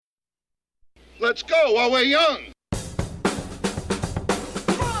Let's go while we're young.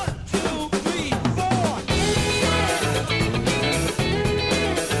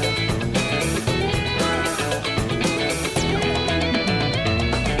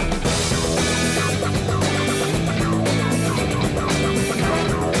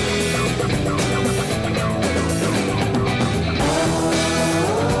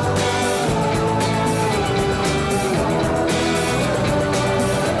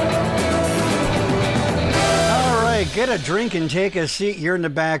 Get a drink and take a seat. You're in the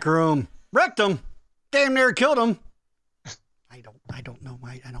back room. Wrecked him. Damn near killed him. I don't know.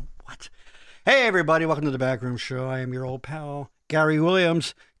 What? Hey, everybody. Welcome to the Backroom Show. I am your old pal, Gary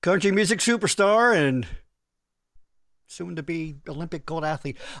Williams, country music superstar and soon to be Olympic gold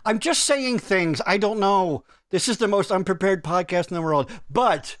athlete. I'm just saying things. I don't know. This is the most unprepared podcast in the world,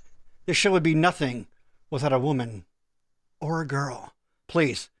 but this show would be nothing without a woman or a girl.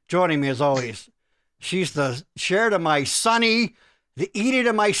 Please, joining me as always. She's the Cher to my Sonny, the Edith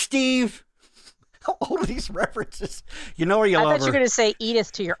to my Steve. How old are these references? You know where you love her. I thought you were going to say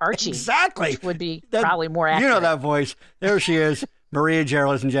Edith to your Archie. Exactly. Which would be probably more accurate. You know that voice. There she is. Maria Jarrell,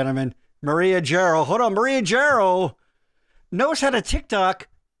 ladies and gentlemen. Maria Jarrell. Hold on. Maria Jarrell knows how to TikTok.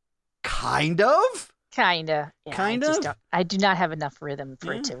 Kind of? Kinda. Yeah, kind of? I do not have enough rhythm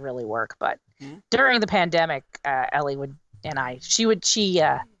for it to really work. But during the pandemic, Ellie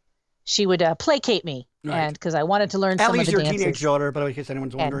she would placate me, right. And because I wanted to learn some of the dances. Ellie's your teenage daughter, but in case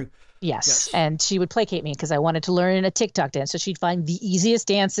anyone's wondering. Yes, and she would placate me because I wanted to learn a TikTok dance. So she'd find the easiest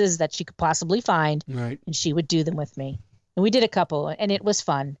dances that she could possibly find, right. And she would do them with me. And we did a couple, and it was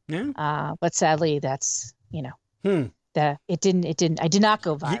fun. Yeah. But sadly, that's it didn't. I did not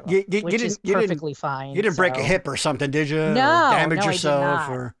go viral, which is perfectly fine. You didn't break a hip or something, did you? No, damage yourself, I did not.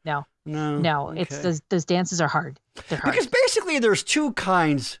 or No. Okay. It's those dances are hard. They're hard. Because basically, there's two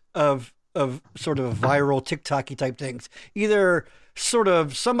kinds of sort of viral TikTok-y type things. Either sort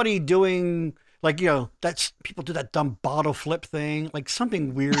of somebody doing that's people do that dumb bottle flip thing, like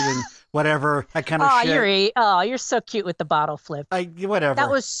something weird and whatever, that kind of shit. You're so cute with the bottle flip. Whatever. That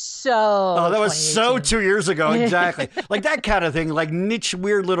was so. Oh, that was so 2 years ago, exactly. Like that kind of thing, like niche,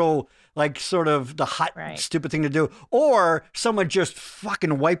 weird little, like sort of the hot, stupid thing to do, or someone just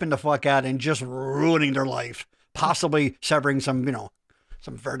fucking wiping the fuck out and just ruining their life, possibly severing some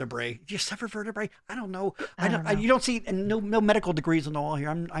vertebrae. Do you sever vertebrae? I don't know. I don't know. You don't see no medical degrees and all here.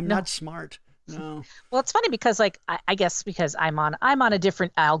 I'm not smart. No. Well, it's funny because I guess because I'm on a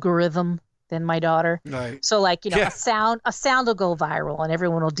different algorithm than my daughter. Right. So a sound will go viral and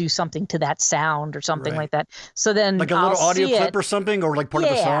everyone will do something to that sound or something like that. So then like a little audio clip or something, or like part of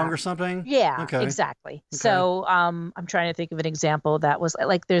the song or something. Yeah. Okay. Exactly. Okay. So I'm trying to think of an example that was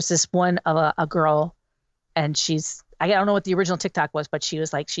like there's this one of a girl, and I don't know what the original TikTok was, but she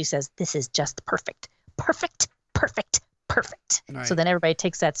says, "This is just perfect. Perfect. Perfect. Perfect." Right. So then everybody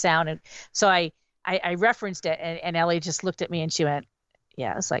takes that sound. And so I referenced it, and Ellie just looked at me and she went,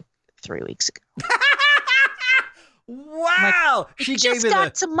 "Yeah, it's like 3 weeks ago." Wow. Like, she just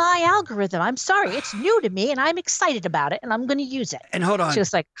got to my algorithm. I'm sorry. It's new to me and I'm excited about it and I'm going to use it. And hold on. She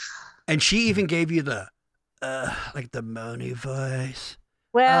was like, and she even gave you the, like the moany voice.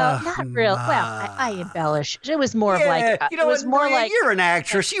 Well, not real. Well, I embellish. It was more of like, it was more like, you're an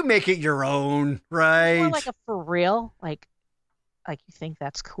actress. You make it your own, right? More like a for real, like you think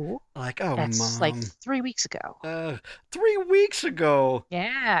that's cool? Like, oh, that's Mom. Like 3 weeks ago. 3 weeks ago.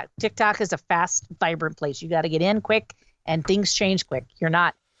 Yeah. TikTok is a fast, vibrant place. You got to get in quick and things change quick. You're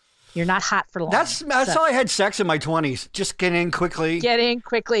not hot for long. That's how I had sex in my 20s. Just get in quickly. Get in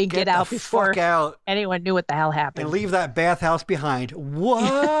quickly and get out before out. anyone knew what the hell happened. And leave that bathhouse behind. What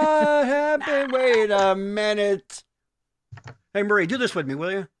happened? Wait a minute. Hey, Marie, do this with me,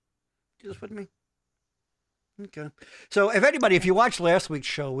 will you? Do this with me. Okay. So if you watched last week's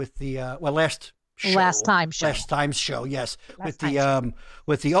show with the last time's show, yes, with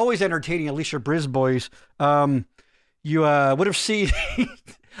the always entertaining Alicia Brisbois, you would have seen.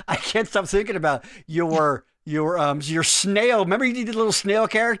 I can't stop thinking about your snail. Remember you did a little snail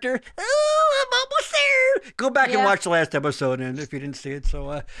character? Oh, I'm almost there. Go back and watch the last episode, and if you didn't see it,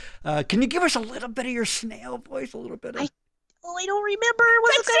 so can you give us a little bit of your snail voice? A little bit. I don't remember.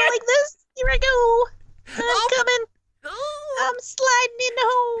 Was it kind of like this? Here I go. I'm coming. I'm sliding into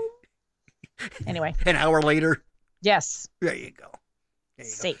home. Anyway. An hour later. Yes. There you go.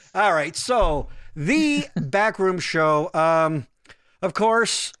 Safe. All right. So the Backroom Show. Of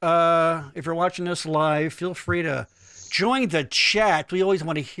course, if you're watching this live, feel free to join the chat. We always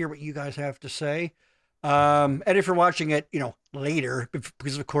want to hear what you guys have to say. And if you're watching it, later,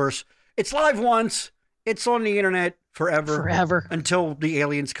 because of course it's live once it's on the internet forever. Forever. Until the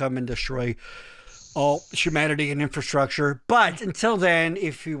aliens come and destroy all humanity and infrastructure. But until then,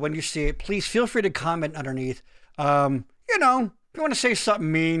 when you see it, please feel free to comment underneath. You know, if you want to say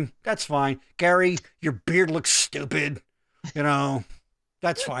something mean, that's fine. Gary, your beard looks stupid. You know,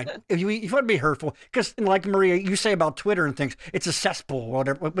 that's fine. If you want to be hurtful, because like Maria, you say about Twitter and things, it's a cesspool.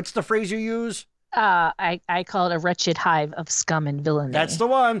 Whatever. What's the phrase you use? I call it a wretched hive of scum and villainy. That's the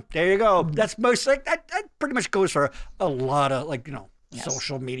one. There you go. That's most like that pretty much goes for a lot of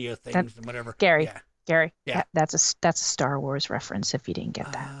social media things and whatever. Gary. Yeah. Gary. Yeah. That's a Star Wars reference. If you didn't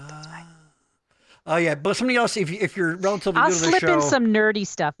get that, that's fine. Oh yeah, but somebody else. If you're relatively new to the show, I'll slip in some nerdy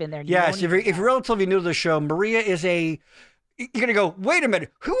stuff in there. Yes, if you're relatively new to the show, Maria is a. You're gonna go. Wait a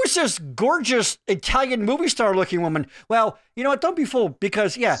minute. Who is this gorgeous Italian movie star looking woman? Well, you know what? Don't be fooled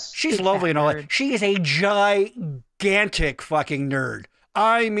because she's lovely and all that. She is a gigantic fucking nerd.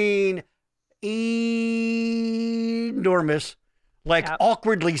 I mean, enormous. Like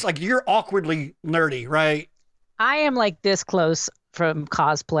awkwardly, like you're awkwardly nerdy, right? I am like this close from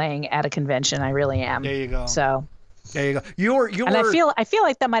cosplaying at a convention. I really am. There you go. So there you go. You're and I feel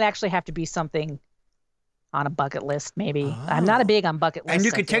like that might actually have to be something on a bucket list. Maybe I'm not a big on bucket lists. And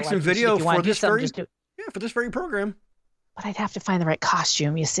you could take some video for this very program. But I'd have to find the right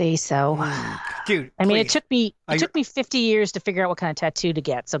costume. You see, so dude. I mean, it took me 50 years to figure out what kind of tattoo to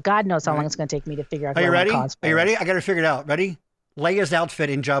get. So God knows how long it's going to take me to figure out. Are you ready? Are you ready? I got to figure it out. Ready? Leia's outfit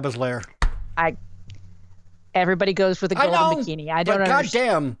in Jabba's lair. Everybody goes with a golden bikini. I don't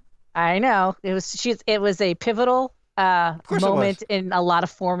understand. Goddamn. I know. It was a pivotal moment in a lot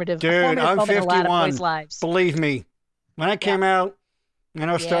of formative. Dude, I'm 51. In a lot of boys' lives. Believe me, when I came out, and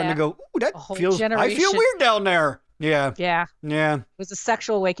I was starting to go, ooh, that feels. I feel weird down there. Yeah. Yeah. Yeah. It was a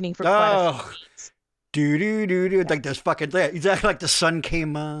sexual awakening for quite a few weeks. Do like this fucking exactly like the sun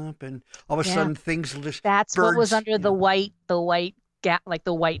came up and all of a sudden things just. That's what was under the white gap, like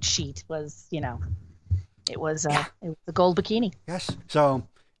the white sheet was, it was the gold bikini. Yes. So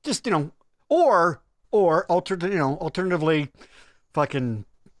just or alternatively, fucking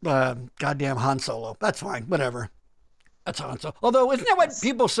goddamn Han Solo. That's fine. Whatever. That's Han Solo. Although, isn't that what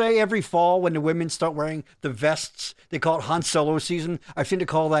people say every fall when the women start wearing the vests? They call it Han Solo season. I've seen it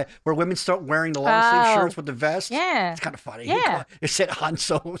call that where women start wearing the long sleeve shirts with the vest. Yeah. It's kind of funny. Yeah. It said Han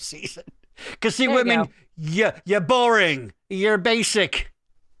Solo season. Because see, women, you're boring. You're basic.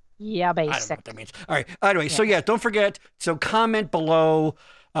 Yeah, basic. I don't know what that means. All right. Anyway, so don't forget. So comment below.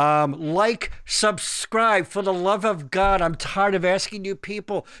 Like, subscribe. For the love of God, I'm tired of asking you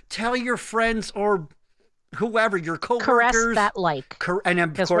people. Tell your friends or whoever, your coworkers. Caress that like. And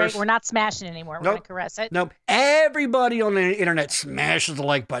of course, we're not smashing it anymore. We're going to caress it. Nope. Everybody on the internet smashes the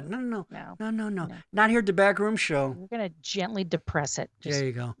like button. No. Not here at the Backroom Show. We're going to gently depress it. There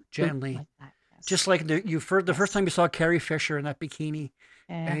you go. Gently. Like that, yes. Just like the first time you saw Carrie Fisher in that bikini.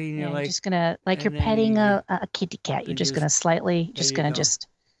 And you're just going to, like you're petting a kitty cat. You're just going to slightly,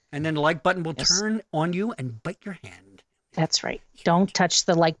 and then the like button will turn on you and bite your hand. That's right. Don't touch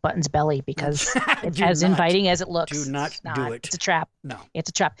the like button's belly because it's as inviting as it looks. Do not do it. It's a trap. No. It's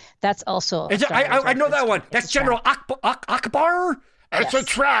a trap. That's also I know that one. That's General Akbar. It's a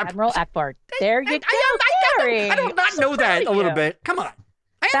trap. Admiral Akbar. There you go. I do not know that a little bit. Come on.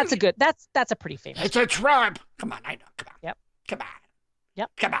 That's a pretty famous. It's a trap. Come on. I know. Come on. Yep. Come on.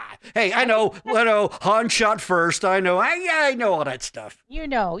 Yep. Come on. Hey, I know. Han shot first. I know. I know all that stuff. You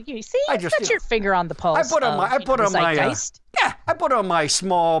see, I just put your finger on the pulse. I put on my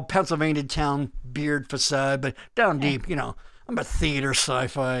small Pennsylvania town beard facade, but down deep, I'm a theater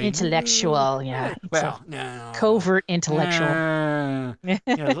sci-fi intellectual. Yeah. Well, no. Covert intellectual.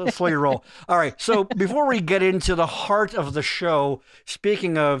 Let's slow your roll. All right. So before we get into the heart of the show,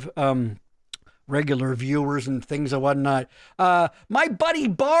 speaking of regular viewers and things and whatnot. My buddy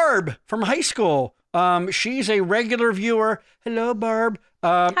Barb from high school. She's a regular viewer. Hello, Barb.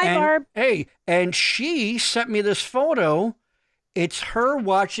 Hi, Barb. Hey, and she sent me this photo. It's her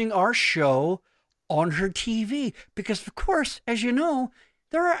watching our show on her TV. Because, of course, as you know,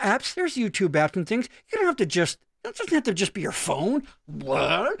 there are apps. There's YouTube apps and things. You don't have to just... It doesn't have to just be your phone.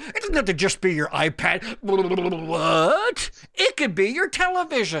 What? It doesn't have to just be your iPad. What? It could be your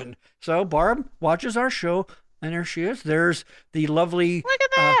television. So Barb watches our show, and there she is. There's the lovely Look at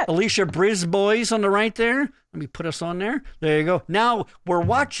that. Alicia Brisbois on the right there. Let me put us on there. There you go. Now we're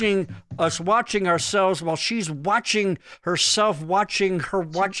watching ourselves while she's watching herself, watching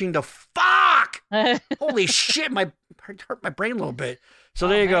the fuck. Holy shit, hurt my brain a little bit. So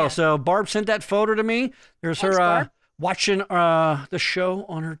there you go. So Barb sent that photo to me. There's her watching the show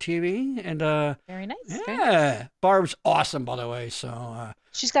on her TV, and very nice. Yeah, Barb's awesome, by the way. So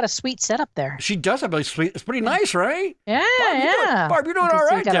She's got a sweet setup there. She does have a sweet. It's pretty nice, right? Yeah, Barb, you're doing all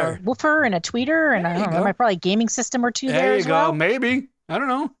right got there. A woofer and a tweeter and I don't know, probably a gaming system or two there as well. Maybe. I don't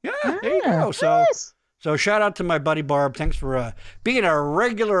know. Yeah, there you go. So shout out to my buddy Barb. Thanks for being a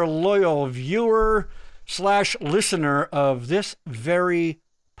regular loyal viewer / listener of this very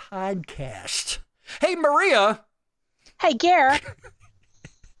podcast. Hey, Maria. Hey, Gare.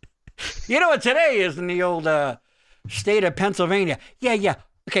 You know what today is in the old state of Pennsylvania? Yeah.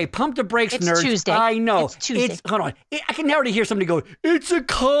 Okay, pump the brakes, nerds. It's Tuesday. I know. It's Tuesday. Hold on. I can already hear somebody go, it's a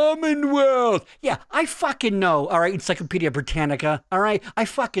Commonwealth. Yeah, I fucking know. All right, Encyclopedia Britannica. All right, I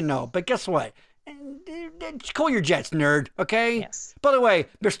fucking know. But guess what? Cool your jets, nerd, okay? Yes. By the way,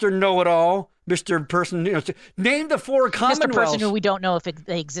 Mr. Know-It-All, Mr. Person, name the 4 Commonwealths. Mr. Person who we don't know if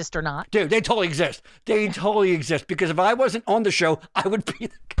they exist or not. Dude, they totally exist. They totally exist. Because if I wasn't on the show, I would be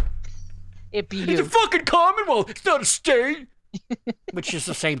the It'd be you. It's a fucking Commonwealth. It's not a state. Which is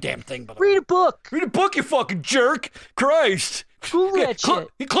the same damn thing, by the way. Read a book. Read a book, you fucking jerk. Christ. Google that shit.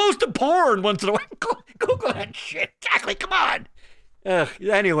 He close to porn once in a while. Google that shit. Exactly. Come on.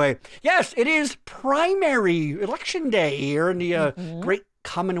 Anyway, yes, it is primary election day here in the great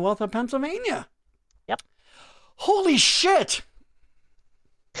Commonwealth of Pennsylvania. Yep. Holy shit.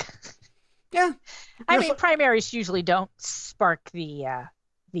 Yeah. I mean, primaries usually don't spark the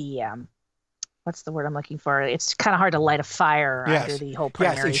what's the word I'm looking for? It's kind of hard to light a fire under the whole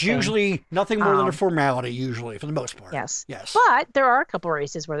primary Yes, it's thing. usually nothing more than a formality, usually, for the most part. Yes. Yes. But there are a couple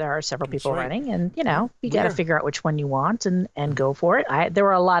races where there are several people running, and, you got to figure out which one you want and go for it. There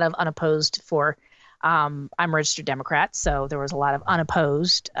were a lot of unopposed for, I'm a registered Democrat, so there was a lot of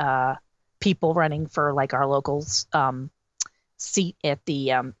unopposed people running for, like, our locals seat at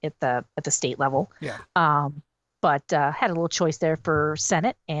the state level. Yeah. But had a little choice there for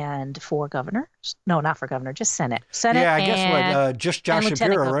Senate and for governor. No, not for governor, just Senate. Yeah, I guess what? Just Josh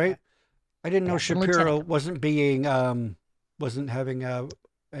Shapiro, right? I didn't know Shapiro wasn't having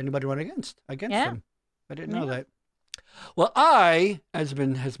anybody run against him. I didn't know that. Well, has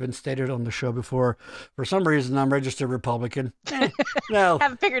been stated on the show before, for some reason I'm registered Republican. No,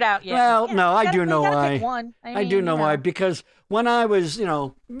 haven't figured out yet. Well, no, I do know why. I do know why, because when I was,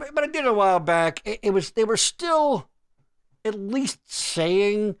 but I did a while back. They were still at least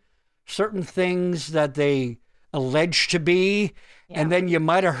saying certain things that they alleged to be. Yeah. And then you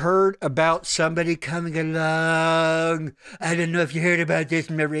might have heard about somebody coming along. I don't know if you heard about this,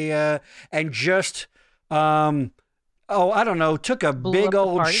 Maria, and just, I don't know, took a big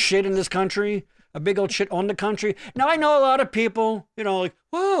old shit in this country, a big old shit on the country. Now, I know a lot of people, like,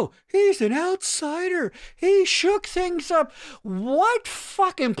 whoa, he's an outsider. He shook things up. What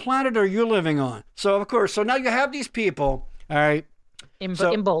fucking planet are you living on? So, of course, now you have these people, all right.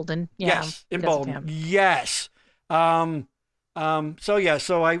 Emboldened. Yeah, yes, emboldened. Yes. So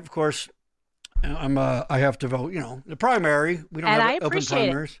I, of course, I have to vote, the primary. We don't have open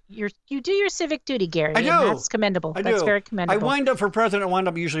primaries. You do your civic duty, Gary. I do. And that's commendable. That's very commendable. I wind up for president. I wind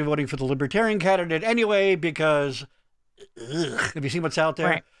up usually voting for the Libertarian candidate anyway, because have you seen what's out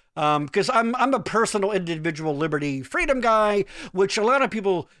there? Right. Because I'm a personal, individual liberty, freedom guy, which a lot of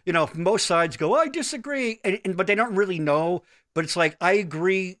people, from both sides go, I disagree, but they don't really know. But it's like, I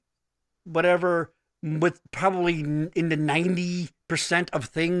agree, whatever, with probably in the 90% of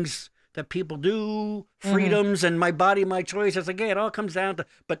things that people do, freedoms and my body, my choice. It's like, it all comes down to,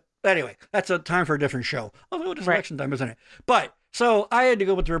 but anyway, that's a time for a different show. Although it's election time, isn't it? But, so I had to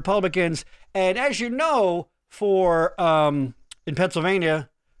go with the Republicans. And as you know, for, in Pennsylvania,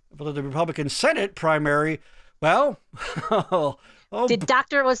 for the Republican Senate primary, well, was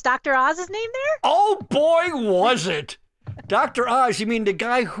Dr. Oz's name there? Oh boy, was it. Dr. Oz, you mean the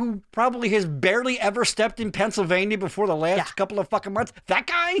guy who probably has barely ever stepped in Pennsylvania before the last couple of fucking months? That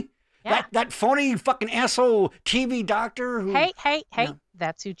guy? Yeah. That phony fucking asshole TV doctor who... Hey,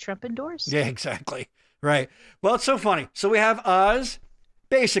 that's who Trump endorsed. Yeah, exactly. Right. Well, it's so funny. So we have Oz.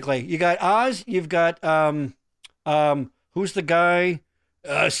 Basically, you got Oz, you've got, who's the guy?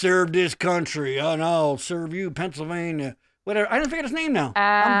 Serve this country, and I'll serve you, Pennsylvania. Whatever. I don't forget his name now.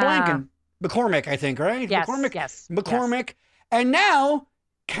 I'm blanking. McCormick, I think, right? Yes, McCormick? Yes. McCormick. Yes. And now,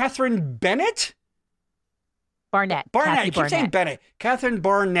 Catherine Bennett? Barnett. I keep saying Bennett. Catherine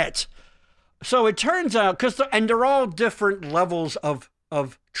Barnett. So it turns out, and they're all different levels of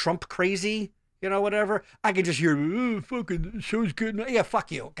Trump crazy, whatever. I can just hear, fucking, the show's good. Yeah,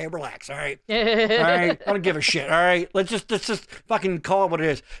 fuck you. Okay, relax, all right? All right? I don't give a shit, all right? Let's just fucking call it what it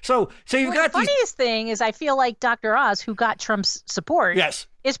is. So you've got the funniest thing is I feel like Dr. Oz, who got Trump's support,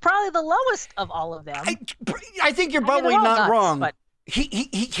 is probably the lowest of all of them. I think you're probably not nuts, wrong. But...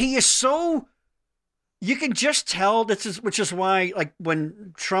 He is so you can just tell which is why, like,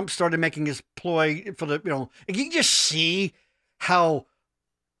 when Trump started making his ploy for the, you can just see how,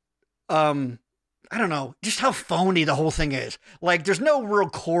 I don't know, just how phony the whole thing is. Like, there's no real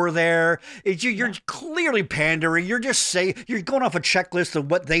core there. You're clearly pandering. You're going off a checklist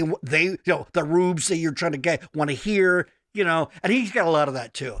of what they, the rubes that you're trying to want to hear, and he's got a lot of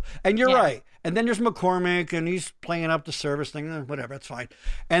that too. And you're right. And then there's McCormick, and he's playing up the service thing. Whatever, that's fine.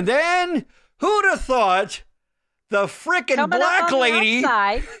 And then, who'd have thought the frickin' black lady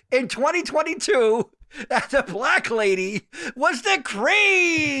in 2022, the black lady was the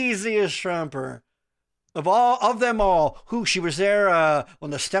craziest Trumper of them all. Who she was there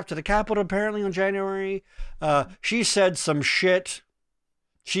on the step to the Capitol apparently on January. She said some shit.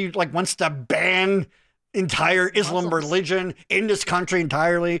 She wants to ban entire Islam religion in this country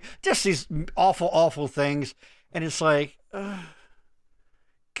entirely. Just these awful, awful things. And it's like,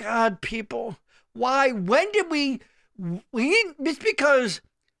 God, people, why? When did we? It's because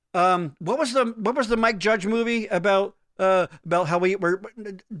what was the Mike Judge movie about how we were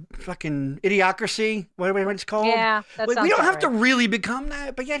fucking Idiocracy? What it's called? Yeah, we don't have to really become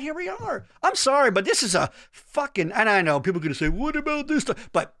that, but yet here we are. I'm sorry, but this is a fucking. And I know people are gonna say, "What about this stuff?"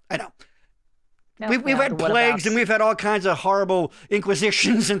 But I know. We've had plagues and we've had all kinds of horrible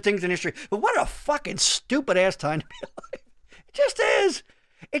inquisitions and things in history. But what a fucking stupid ass time to be alive. It just is.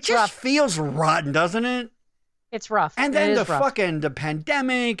 It just feels rotten, doesn't it? It's rough. And then the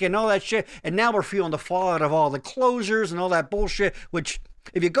pandemic and all that shit. And now we're feeling the fallout of all the closures and all that bullshit, which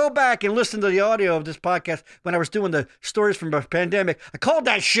if you go back and listen to the audio of this podcast, when I was doing the stories from the pandemic, I called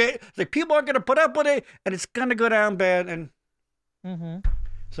that shit. Like, people aren't going to put up with it and it's going to go down bad. And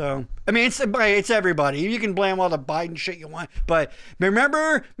so, I mean, it's everybody. You can blame all the Biden shit you want, but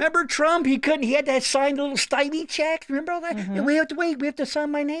remember Trump? He had to sign the little stymie checks. Remember all that? And we have to wait. We have to sign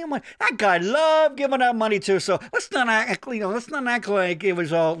my name on. That guy loved giving out money too. So let's not act like it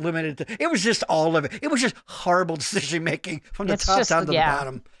was all limited to. It was just all of it. It was just horrible decision making from the top down to the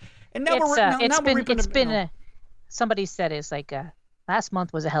bottom. And now it's been somebody said it's like last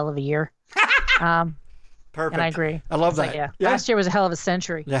month was a hell of a year. Perfect. And I agree. I love that. Yeah. Last year was a hell of a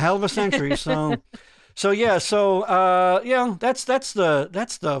century. A hell of a century. So that's the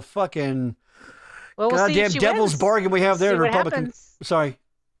fucking goddamn devil's bargain we have there. The Republican. Sorry.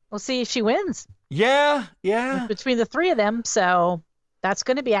 We'll see if she wins. Yeah. Between the three of them, so that's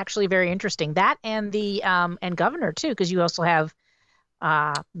going to be actually very interesting. That and the and governor too, because you also have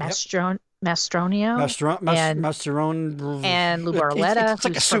Mastronio and Lou Barletta, it's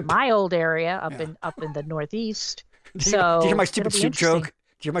like who's from my old area up in the Northeast. Did you hear my stupid soup joke?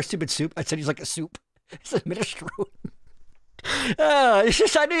 Did you hear my stupid soup? I said he's like a soup. It's a minestrone. It's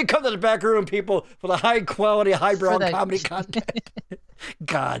just I need to come to the back room, people, for the high quality, highbrow comedy content.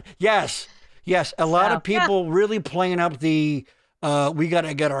 God, yes. A lot of people really playing up the we got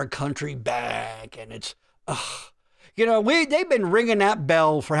to get our country back, and it's. They've been ringing that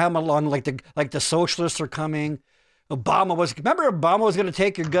bell for how long? Like the socialists are coming. Obama was going to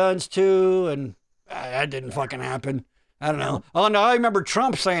take your guns too, and that didn't fucking happen. I don't know. Oh no, I remember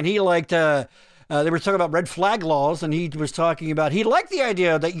Trump saying he liked. They were talking about red flag laws, and he was talking about he liked the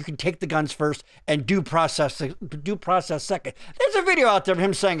idea that you can take the guns first and due process second. There's a video out there of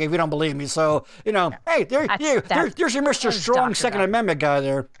him saying, if you don't believe me, so hey, there's your Mr. Strong Second Amendment guy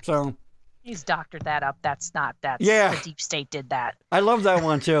there. So. He's doctored that up. The deep state did that. I love that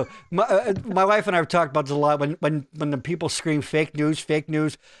one too. My wife and I have talked about this a lot. When the people scream fake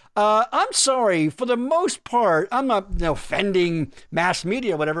news. I'm sorry. For the most part, I'm not offending mass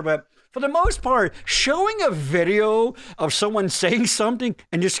media or whatever, but for the most part, showing a video of someone saying something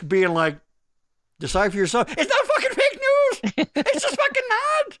and just being like, decide for yourself. It's not fucking fake news. It's just fucking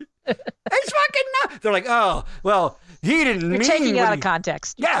not. It's fucking not. They're like, oh, well, he didn't mean. You're taking it out of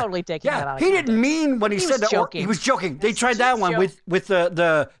context. You're totally taking it out of context. He didn't mean when he said that. He was joking. They tried that one with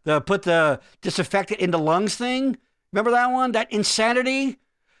the put the disinfectant in the lungs thing. Remember that one? That insanity.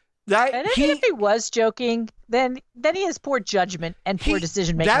 If he was joking, then he has poor judgment and poor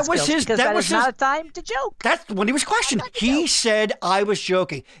decision making skills. That was not a time to joke. That's when he was questioned. He said, "I was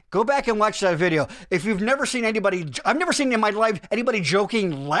joking." Go back and watch that video. If you've never seen anybody, I've never seen in my life anybody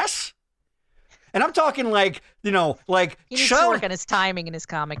joking less. And I'm talking he needs to work on his timing and his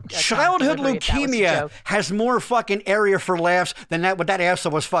comic. Childhood leukemia has more fucking area for laughs than what that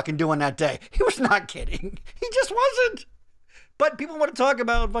asshole was fucking doing that day. He was not kidding. He just wasn't. But people want to talk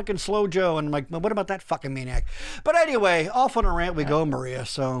about fucking Slow Joe, and I'm like, well, what about that fucking maniac? But anyway, off on a rant we go, Maria.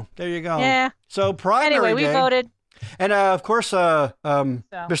 So there you go. Yeah. So primary we voted. And of course,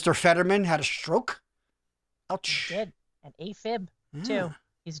 Mr. Fetterman had a stroke. Ouch. He did. An AFib too.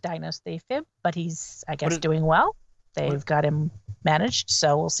 He's diagnosed with AFib, but he's, I What guess, is- doing well. They've what- got him managed,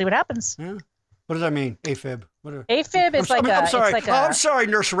 so we'll see what happens. Yeah. What does that mean? AFib. AFib is like I'm sorry. It's like I'm sorry,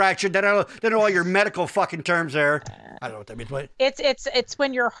 Nurse Ratchet. I don't know all your medical fucking terms there. I don't know what that means. But It's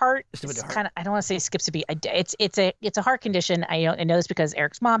when your heart It's with the heart. kind of, I don't want to say skips a beat. It's a heart condition. I know this because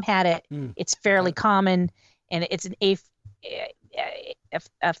Eric's mom had it. Mm. It's fairly common, and it's an a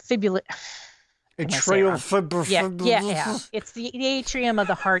fibula. atrial Yeah. It's the atrium of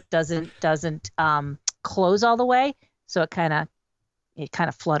the heart doesn't close all the way, so it kind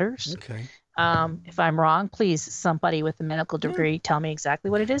of flutters. Okay. If I'm wrong, please, somebody with a medical degree, tell me exactly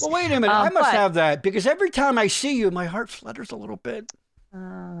what it is. Well, wait a minute. I must but- have that because every time I see you, my heart flutters a little bit.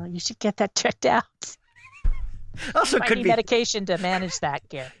 You should get that checked out. Also, I could need be medication to manage that,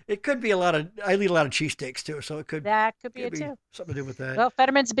 Gary. it could be a lot of. I eat a lot of cheesesteaks too, so it could That could be could it too. something to do with that. Well,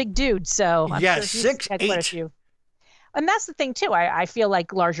 Fetterman's a big dude, so I'm Yeah, sure he's 6'8". had quite a few. And that's the thing too. I feel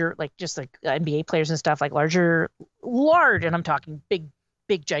like larger, like just like NBA players and stuff, like large, and I'm talking big,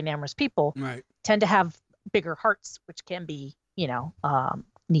 ginormous people Right. tend to have bigger hearts, which can be,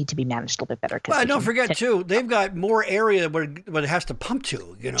 need to be managed a little bit better. Well, don't forget too, they've got more area where it has to pump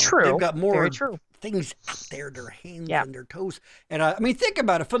to. True. They've got more Very true. things out there, their hands Yeah. and their toes. And I mean, think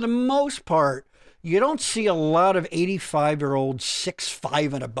about it. For the most part, you don't see a lot of 85-year-old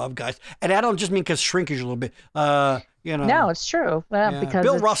 6'5" and above guys. And I don't just mean because shrinkage a little bit. No, it's true. Well, yeah. because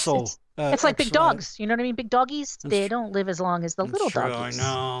Bill Russell. It's like big ex- dogs. You know what I mean? Big doggies. That's They don't live as long as the That's little true, doggies. I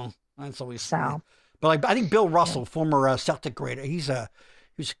know. That's always So. sad. But like, I think Bill Russell, former Celtic great, he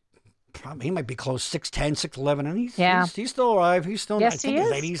might be close 6'10", 6'11", and he's still alive. He's still Yes, I he think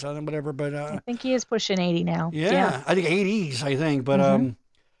is. his 80s or whatever. But I think he is pushing 80 now. yeah, I think 80s. I think, but Mhm.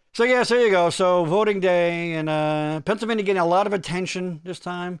 so yes, there you go. So voting day and Pennsylvania getting a lot of attention this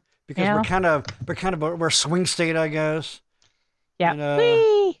time because Yeah. we're a swing state, I guess. Yeah. And,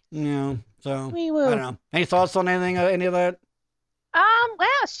 Whee! So Wee I woo. don't know. Any thoughts on anything? Any of that? Well, I'm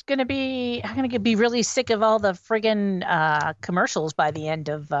gonna be really sick of all the friggin' commercials by the end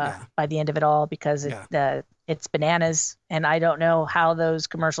of it all because it's bananas, and I don't know how those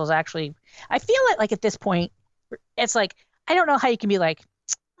commercials actually. I feel like at this point, it's like I don't know how you can be like,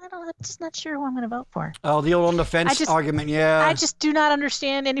 I'm just not sure who I'm gonna vote for. Oh, the old on the fence argument. Yeah. I just do not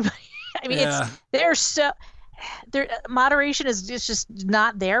understand anybody. I mean, moderation is just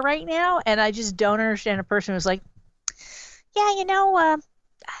not there right now, and I just don't understand a person who's like, yeah,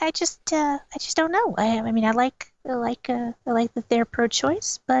 I just don't know. I mean, I like that they're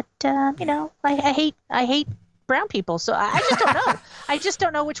pro-choice, but I hate brown people, so I just don't know. I just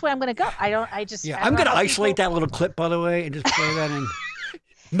don't know which way I'm going to go. I'm going to isolate that little clip, by the way, and just play that in.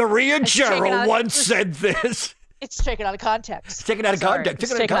 Maria Jarrell once said this. It's taken out of context. Taken out of context.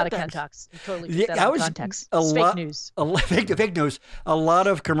 It's taken out of context. You totally took that out of context. It's fake news. Fake news. A lot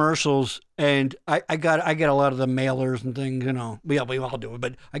of commercials, and I get a lot of the mailers and things. We all do it,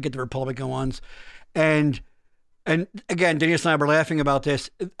 but I get the Republican ones, and again, Denise and I were laughing about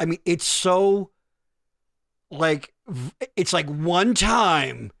this. I mean, it's so it's like one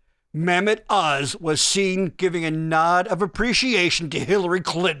time Mehmet Oz was seen giving a nod of appreciation to Hillary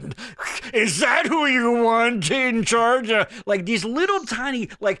Clinton. Is that who you want in charge of? Like these little tiny,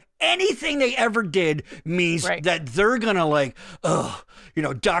 anything they ever did means that they're gonna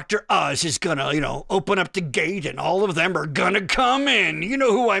Dr. Oz is gonna, open up the gate and all of them are gonna come in. You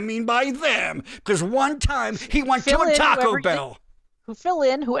know who I mean by them. Because one time he went to a Taco Bell. Fill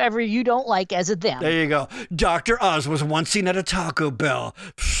in whoever you don't like as a them. There you go. Dr. Oz was once seen at a Taco Bell,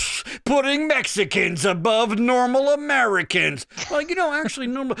 putting Mexicans above normal Americans. Well, actually,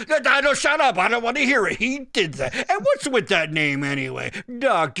 normal. Don't shut up. I don't want to hear it. He did that. And what's with that name anyway?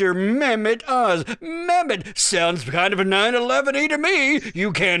 Dr. Mehmet Oz. Mehmet sounds kind of a 9/11-y to me.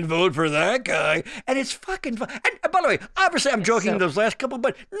 You can't vote for that guy. And it's fucking fun. And by the way, obviously I'm joking those last couple,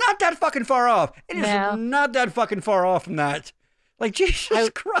 but not that fucking far off. It is not that fucking far off from that. Like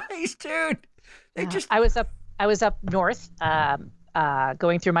Jesus Christ, dude! I was up north,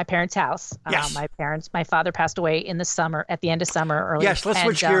 going through my parents' house. Yes. My father passed away in the summer, at the end of summer, early. Yes, let's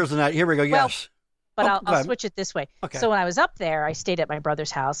switch gears on that. Here we go. Yes. But I'll switch it this way. Okay. So when I was up there, I stayed at my brother's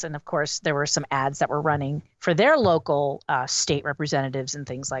house, and of course there were some ads that were running for their local state representatives and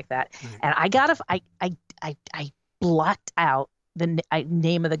things like that. Mm-hmm. And I blocked out the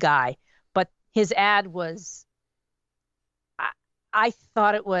name of the guy, but his ad was. I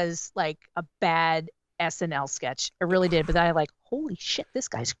thought it was like a bad SNL sketch. I really did. But then holy shit, this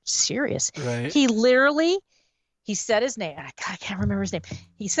guy's serious. Right. He said his name. I can't remember his name.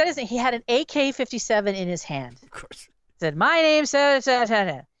 He said his name. He had an AK-57 in his hand. Of course. Said, my name's and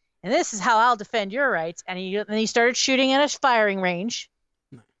this is how I'll defend your rights. And he started shooting at a firing range.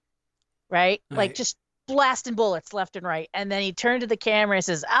 No. right? Like Right. just blasting bullets left and right. And then he turned to the camera and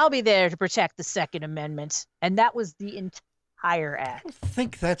says, I'll be there to protect the Second Amendment. And that was the entire ad. I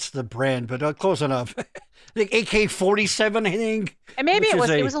think that's the brand, but close enough. I think AK-47, I think. And maybe Which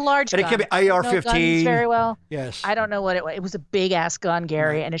it is was a large and gun. it could be I don't know AR-15. guns very well. Yes. I don't know what it was. It was a big ass gun,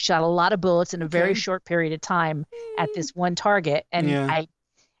 Gary, and it shot a lot of bullets in a very Okay. short period of time at this one target. And Yeah.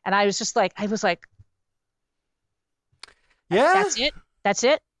 I was just like, Yeah. that's it. That's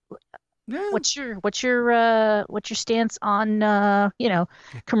it. Yeah. What's your stance on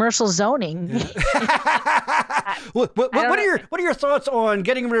commercial zoning? What are your thoughts on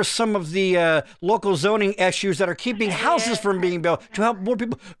getting rid of some of the local zoning issues that are keeping houses from being built to help more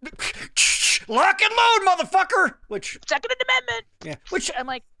people? Lock and load, motherfucker. Which Second Amendment. yeah, which I'm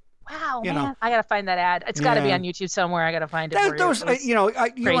like, wow, You man, know. I gotta find that ad. It's got to be Yeah. on YouTube somewhere. I gotta find it. that, for those you. It was you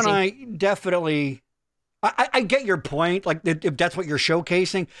and crazy. I definitely. I get your point, like if that's what you're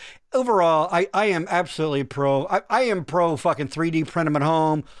showcasing. Overall, I am absolutely pro. I am pro fucking 3D print them at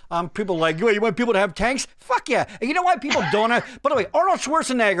home. People like, you want people to have tanks? Fuck yeah. And you know why people don't have? By the way, Arnold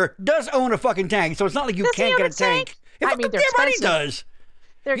Schwarzenegger does own a fucking tank, so it's not like you Does he can't own get a a tank. tank? Yeah, I mean, fucking they're damn right he expensive. does.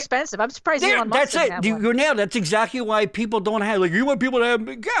 They're expensive. I'm surprised Elon Musk That's doesn't it. have You, one. you're nailed. That's exactly why people don't have. Like, you want people to have.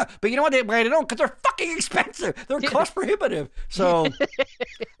 Yeah, but you know what? Why they don't? Because they're fucking expensive. They're cost prohibitive. So,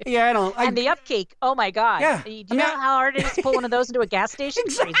 yeah, I don't. And the upkeep. Oh my God. Yeah. Do you I mean, know how hard it is to pull one of those into a gas station?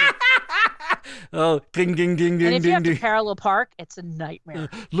 It's crazy. Oh, ding, ding, ding, ding, And if you ding, have to ding. parallel park, it's a nightmare.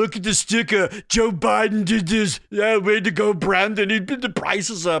 Look at the sticker. Joe Biden did this. Yeah, way to go, Brandon. He put the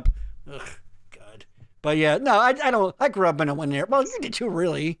prices up. Ugh, God. But yeah, no, I don't. I grew up in a one area. Well, you did too,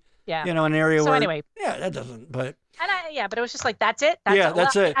 really. Yeah. You know, an area So where. anyway. Yeah, that doesn't. But But it was just like, that's it. That's Yeah, all.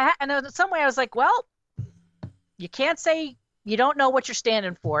 that's it. And in some way, I was like, well, you can't say you don't know what you're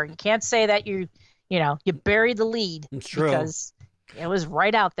standing for. You can't say that you buried the lead. It's true. Because it was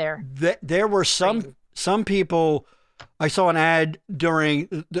right out there. There were some people. I saw an ad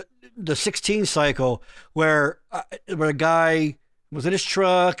during the 16 cycle where a guy was in his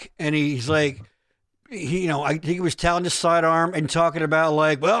truck and he's like, I think he was telling his sidearm and talking about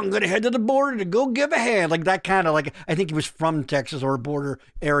like, well, I'm going to head to the border to go give a hand, like that kind of like. I think he was from Texas or a border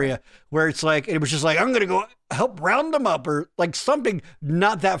area where it's like it was just like I'm going to go help round them up or like something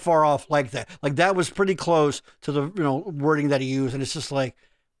not that far off like that. Like that was pretty close to the wording that he used, and it's just like,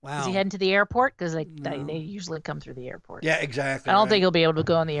 wow. Is he heading to the airport? Because they usually come through the airport. Yeah, exactly. I don't right. think he'll be able to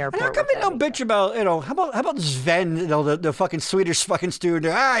go in the And airport. how come with they that don't bitch about how about Sven, the fucking Swedish fucking steward?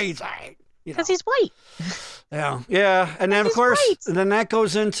 He's all right. Because he's white. Yeah, and then of He's course, white. then that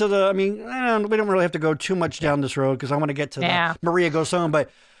goes into the. I mean, we don't really have to go too much down this road because I want to get to Yeah. that Maria Goes Home, but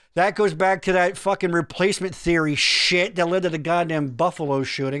that goes back to that fucking replacement theory shit that led to the goddamn Buffalo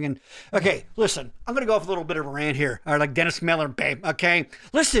shooting. And okay, listen, I'm gonna go off a little bit of a rant here, or like Dennis Miller, babe. Okay,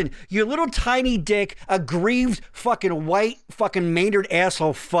 listen, you little tiny dick, aggrieved fucking white fucking Maynard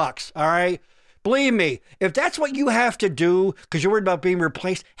asshole fucks. All right. Believe me, if that's what you have to do because you're worried about being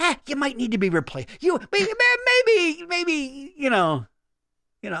replaced, you might need to be replaced. Maybe,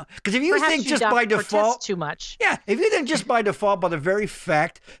 because if you Perhaps think you just don't by protest default, too much. yeah, if you think just by default, by the very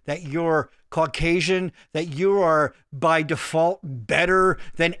fact that you're Caucasian, that you are by default better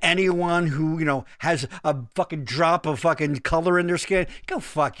than anyone who, has a fucking drop of fucking color in their skin, go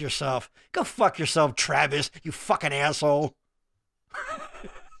fuck yourself. Go fuck yourself, Travis, you fucking asshole.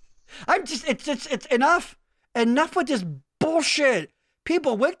 It's enough. Enough with this bullshit.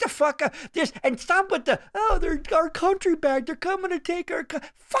 People, wake the fuck up. And stop with they're our country back. They're coming to take our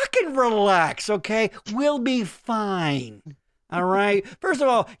fucking relax, okay? We'll be fine. All right? First of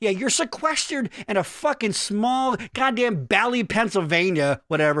all, yeah, you're sequestered in a fucking small goddamn Bally, Pennsylvania,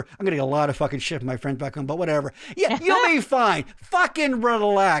 whatever. I'm going to get a lot of fucking shit from my friends back home, but whatever. Yeah, you'll be fine. Fucking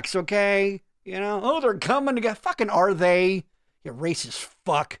relax, okay? They're coming to get, fucking are they? You racist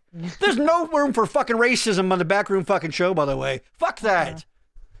fuck. There's no room for fucking racism on the Backroom fucking show, by the way. Fuck that.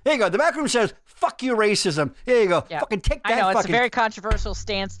 There you go. The Backroom says, fuck you, racism. There you go. Yeah. Fucking take that I know it's fucking... a very controversial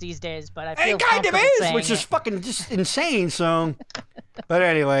stance these days, but I feel It kind of comfortable is, saying which is it. fucking just insane, so... But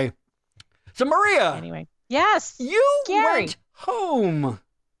anyway. So, Maria, Anyway. Yes. you Gary. went home.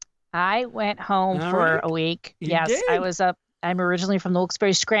 I went home All for right. a week. You yes, did. I was up. I'm originally from the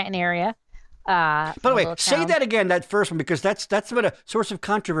Wilkes-Barre, Scranton area. By the way, say town. that again, that first one, because that's been a source of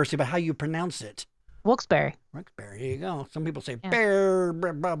controversy about how you pronounce it. Wilkes-Barre. Wilkes-Barre, here you go. Some people say Yeah. bear,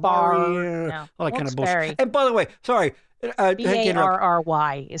 Bar. all No. that kind of Wilkes-Barre. bullshit. And by the way, sorry.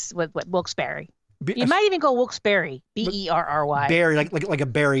 B-A-R-R-Y is what Wilkes-Barre. You might even go Wilkes-Barre. B-E-R-R-Y. Berry, like a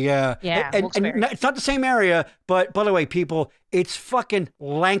berry, yeah. Yeah, and Wilkes-Barre. it's not the same area, but by the way, people, it's fucking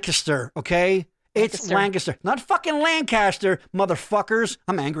Lancaster, okay? It's Lancaster. Not fucking Lancaster, motherfuckers.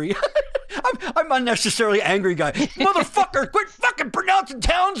 I'm angry. I'm unnecessarily angry guy. Motherfucker, quit fucking pronouncing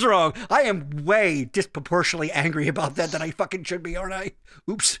towns wrong. I am way disproportionately angry about that than I fucking should be, aren't I?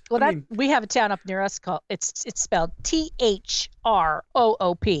 Oops. Well, we have a town up near us called it's spelled Throop.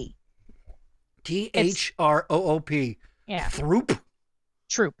 Throop. Yeah. Throop?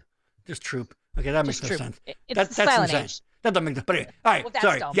 Troop. Just troop. Okay, that makes no sense. It's That's insane. That doesn't make sense. But anyway, all right, Well,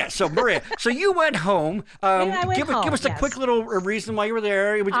 sorry. dumb. Yeah, so Maria, so you went home. I went give home, us a yes. quick little reason why you were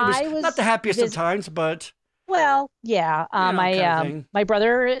there. It was not the happiest of times, but Well, yeah. kind of thing. My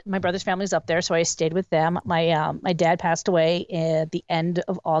brother's family's up there, so I stayed with them. My dad passed away at the end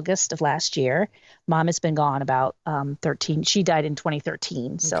of August of last year. Mom has been gone about 13. She died in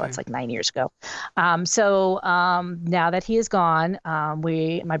 2013, so it's like 9 years ago. So now that he is gone,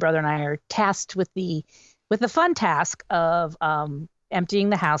 my brother and I are tasked with the fun task of emptying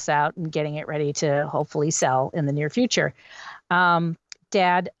the house out and getting it ready to hopefully sell in the near future.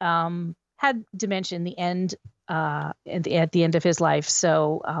 Dad had dementia in the end, at the end of his life.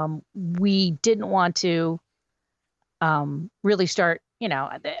 So we didn't want to really start,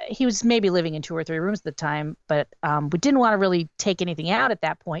 he was maybe living in 2 or 3 rooms at the time, but we didn't want to really take anything out at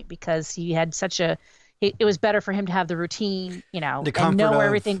that point because he had it was better for him to have the routine, the and know where of,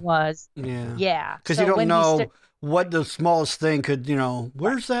 everything was. Yeah. Because you don't know what the smallest thing could,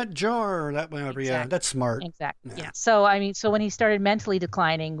 where's that jar or that whatever. Exactly. Yeah, that's smart. Exactly. Yeah. So when he started mentally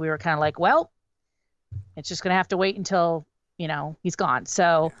declining, we were kind of like, well, it's just going to have to wait until, he's gone.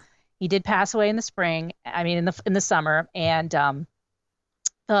 So he did pass away in the spring. I mean, in the summer, and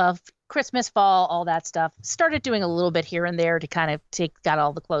Christmas, fall, all that stuff. Started doing a little bit here and there to kind of got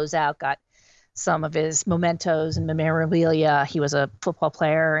all the clothes out, got some of his mementos and memorabilia. He was a football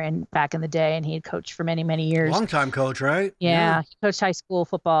player and back in the day, and he had coached for many, many years. Long-time coach, right? Yeah. He coached high school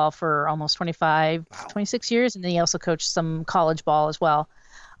football for almost 26 years. And then he also coached some college ball as well.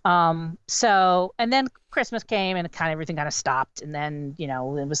 And then Christmas came and everything kind of stopped. And then,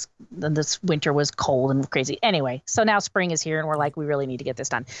 this winter was cold and crazy. Anyway, so now spring is here and we're like, we really need to get this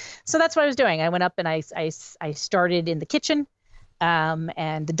done. So that's what I was doing. I went up and I started in the kitchen.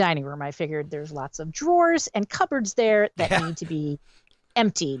 And the dining room. I figured there's lots of drawers and cupboards there that need to be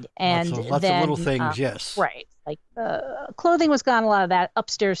emptied. And lots of little things, yes. Right. Like clothing was gone. A lot of that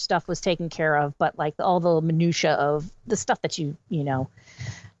upstairs stuff was taken care of, but like all the minutia of the stuff that you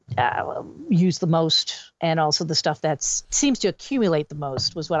use the most, and also the stuff that seems to accumulate the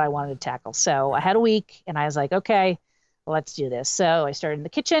most was what I wanted to tackle. So I had a week and I was like, okay, well, let's do this. So I started in the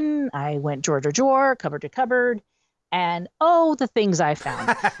kitchen. I went drawer to drawer, cupboard to cupboard. And the things I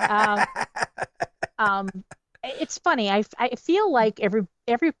found. It's funny. I feel like every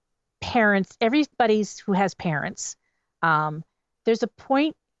everybody who has parents, there's a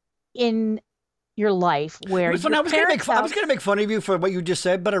point in your life where I was going to make fun of you for what you just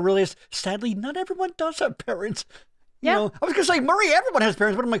said, but I realized, sadly, not everyone does have parents. I was going to say, Murray, everyone has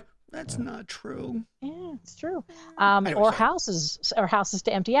parents, but I'm like, that's not true. Yeah, it's true. Anyway, or houses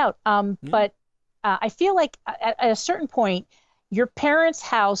to empty out. But I feel like at a certain point, your parents'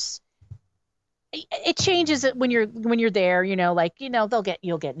 house, it changes when you're there. You'll get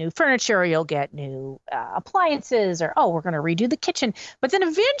new furniture, or you'll get new appliances, or we're going to redo the kitchen. But then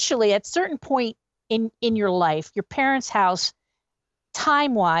eventually, at a certain point in your life, your parents' house,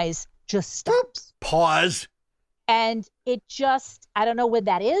 time-wise, just stops. Pause. And it just, I don't know what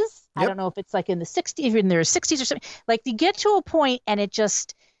that is. Yep. I don't know if it's like in the 60s, even in their 60s or something. Like you get to a point and it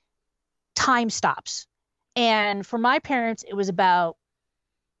just, time stops. And for my parents, it was about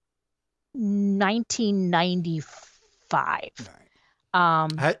 1995.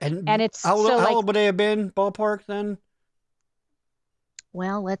 Right. And it's how old would they have been, ballpark then?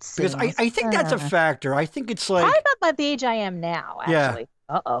 Well, let's see. Because I think that's a factor. I think it's like, I'm about the age I am now, actually.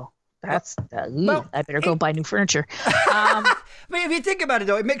 Yeah. That's I better go buy new furniture. I mean, if you think about it,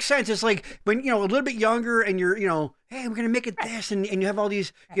 though, it makes sense. It's like when a little bit younger, and you're, hey, we're gonna make it this, and you have all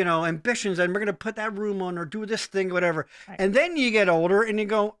these, ambitions, and we're gonna put that room on or do this thing, or whatever. Right. And then you get older, and you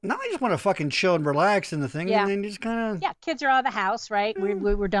go, no, I just want to fucking chill and relax in the thing, and then you just kind of kids are out of the house, right?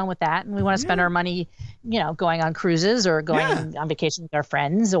 We're done with that, and we want to spend our money, going on cruises or going on vacation with our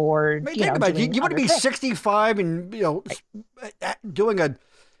friends, or think about it. You want to be 65 and doing a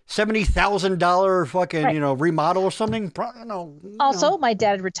 $70,000 fucking remodel or something. Also, my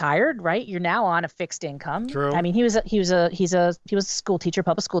dad retired. Right, you're now on a fixed income. True. I mean, he was a school teacher,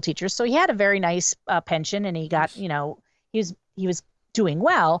 public school teacher, so he had a very nice pension, and he got he was doing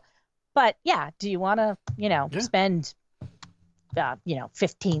well. But do you want to spend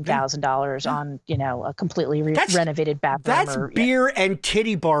 $15,000 on a completely renovated bathroom? That's beer and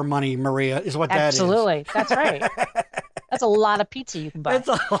titty bar money, Maria, is what that is. Absolutely, that's right. That's a lot of pizza you can buy. It's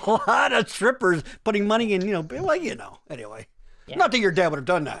a lot of strippers putting money in, well, anyway. Yeah. Not that your dad would have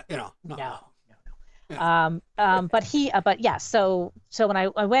done that, No. Yeah. But yeah. So when I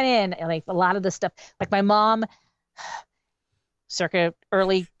went in, and like a lot of the stuff, like my mom, circa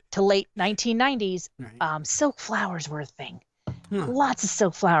early to late 1990s, Right. silk flowers were a thing. Huh. Lots of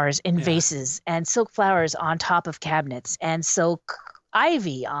silk flowers in Yeah. vases, and silk flowers on top of cabinets, and silk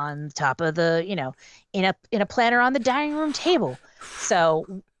ivy on top of the, in a planter on the dining room table. So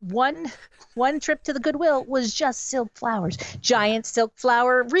one trip to the Goodwill was just silk flowers, giant silk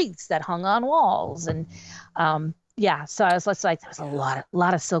flower wreaths that hung on walls, and so I was like, there was a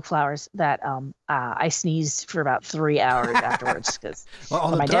lot of silk flowers that I sneezed for about 3 hours afterwards because All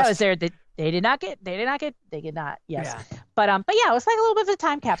the my dust. dad was there. They did not. Yes, Yeah. but yeah, it was like a little bit of a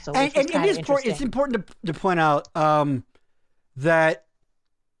time capsule. Which was And kind of it's interesting. important to point out that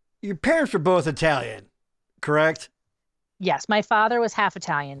your parents were both Italian, correct? Yes, my father was half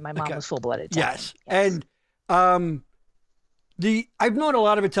Italian. My mom Okay. was full-blooded Italian. Yes. And I've known a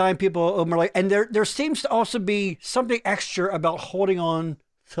lot of Italian people, and there seems to also be something extra about holding on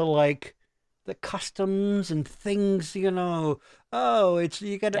to like the customs and things, Oh,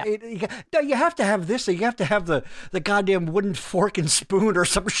 you have to have this. You have to have the goddamn wooden fork and spoon or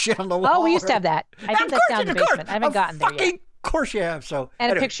some shit on the wall. Oh, we used to have that. I think that's down in the basement. I haven't gotten there yet. Of course you have. So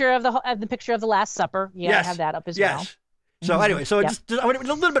And anyway. a picture of the picture of the Last Supper. Yeah, Yes. I have that up as Yes. well. So anyway, so Yep. just I want a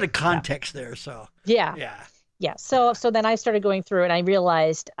little bit of context there. So Yeah. yeah. So then I started going through, and I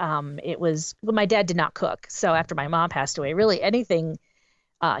realized my dad did not cook. So after my mom passed away, really anything,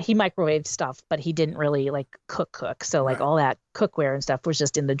 he microwaved stuff, but he didn't really like cook. So like Right. all that cookware and stuff was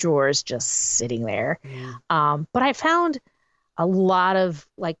just in the drawers, just sitting there. Mm. But I found a lot of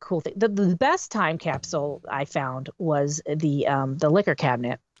like cool things. The best time capsule I found was the liquor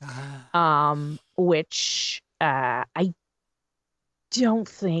cabinet, which I don't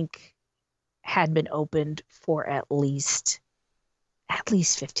think had been opened for at least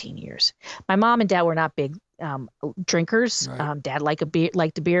 15 years. My mom and dad were not big drinkers. Right. Dad liked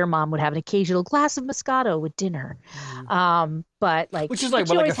a beer. Mom would have an occasional glass of Moscato with dinner. But like, Which is like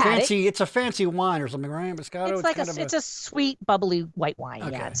she always had it. it's a fancy wine or something, right? Moscato. It's like kind of it's a sweet, bubbly white wine.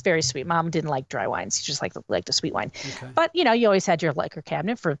 Okay. Yeah, it's very sweet. Mom didn't like dry wines. She just liked the sweet wine. Okay. But you always had your liquor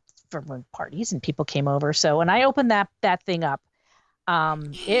cabinet for when parties and people came over. So when I opened that thing up,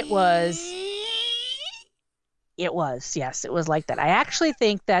 it was yes, it was like that. I actually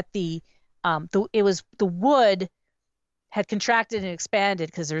think that the wood had contracted and expanded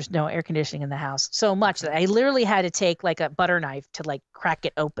because there's no air conditioning in the house so much that I literally had to take like a butter knife to like crack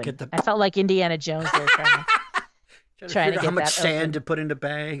it open. I felt like Indiana Jones there trying to figure out how get much that sand open. to put in the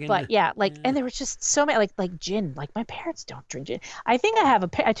bag. But yeah, and there were just so many like gin. Like my parents don't drink gin. I think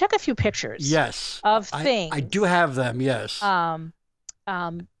I took a few pictures. Yes. Of things. I do have them. Yes.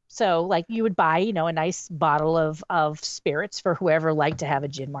 So like you would buy, a nice bottle of spirits for whoever liked to have a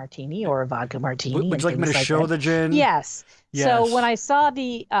gin martini or a vodka martini. Would you like me to show the gin? Yes. So when I saw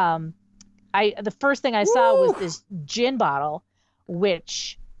the first thing I saw was this gin bottle,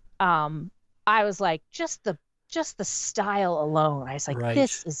 which I was like, just the style alone. I was like, Right.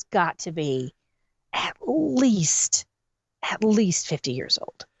 This has got to be at least 50 years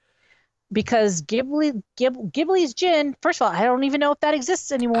old. Because Ghibli's gin, first of all, I don't even know if that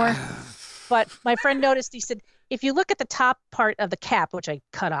exists anymore. But my friend noticed, he said, if you look at the top part of the cap, which I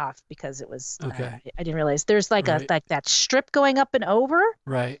cut off because it was, Okay. I didn't realize, there's like Right. like that strip going up and over.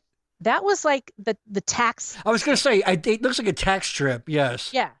 Right. That was like the tax. I was going to say, it looks like a tax strip.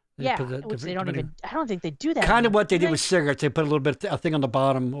 Yes. Yeah. They Yeah. put the- Which they the- I don't think they do that. Kind of anymore. what they did Right. with cigarettes. They put a little bit a thing on the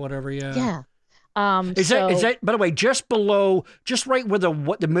bottom, or whatever. Yeah. Yeah. Is that by the way, just below, just right where the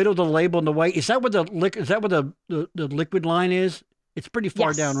middle of the label in the white? Is that where the liquid line is? It's pretty far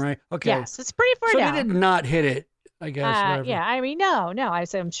Yes. down, right? Okay. Yes, it's pretty far So down. they did not hit it, I guess. whatever. Yeah, I mean, no.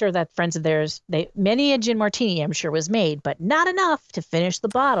 I'm sure that friends of theirs, many a gin martini, I'm sure, was made, but not enough to finish the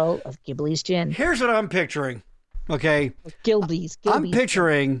bottle of Ghibli's gin. Here's what I'm picturing. Okay. Gilby's. I'm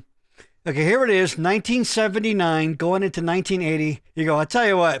picturing. Okay, here it is, 1979, going into 1980. You go, I'll tell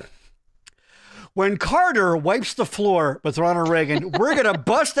you what. When Carter wipes the floor with Ronald Reagan, we're going to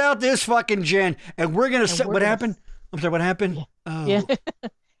bust out this fucking gin and we're going to say, what happened? I'm sorry, what happened? Yeah. Oh, Yeah.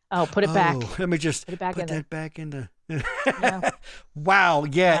 Oh, put it back. Let me just Put it back put in there. that back in the. Yeah. Wow.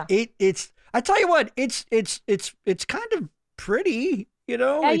 Yeah. It's. I tell you what. It's kind of pretty.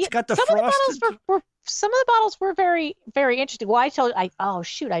 Yeah, it's got the some frosted. some of the bottles were very, very interesting. Well, I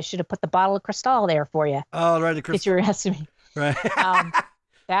should have put the bottle of Cristal there for you. Oh, right. The If crystal. you were asking me. Right.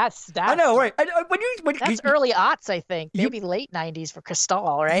 That's I know. Right. When That's early aughts, I think. Maybe late 90s for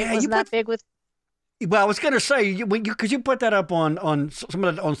Cristal, right? Yeah, Wasn't that big with? Well, I was gonna say because you put that up on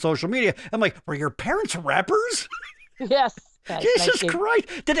social media. I'm like, were your parents rappers? Yes. Jesus Christ!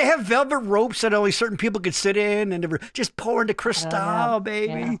 Did they have velvet ropes that only certain people could sit in, and they were just pouring the Cristal,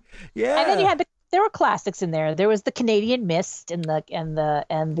 baby? Yeah. And then you had there were classics in there. There was the Canadian Mist and the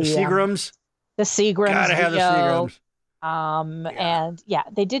Seagrams. The Seagrams. Gotta have the Seagrams. And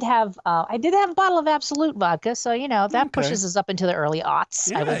they did have. I did have a bottle of Absolute vodka, so that pushes us up into the early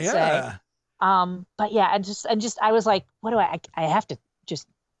aughts. I would say. But yeah, and just I was like, what do I have to just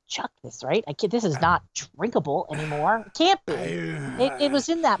chuck this, right? This is not drinkable anymore. It can't be. It was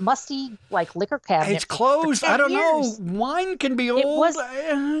in that musty like liquor cabinet. It's closed. I don't years. know. Wine can be old.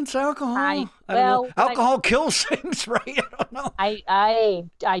 It's alcohol. I don't know. Alcohol kills things, right? I don't know.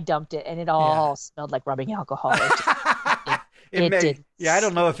 I dumped it, and it all smelled like rubbing alcohol. It did. Yeah, I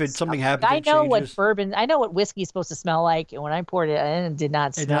don't know if something happened. I know what whiskey is supposed to smell like, and when I poured it, it did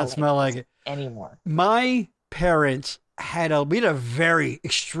not smell like it anymore. My parents had a very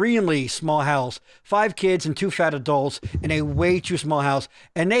extremely small house, 5 kids and 2 fat adults in a way too small house,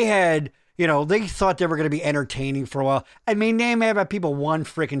 and they had. They thought they were going to be entertaining for a while. I mean, they may have had people one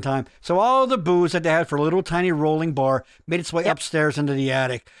freaking time. So all the booze that they had for a little tiny rolling bar made its way upstairs into the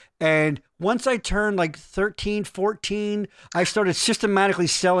attic. And once I turned like 13, 14, I started systematically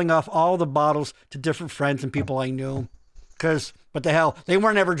selling off all the bottles to different friends and people I knew. Because, what the hell, they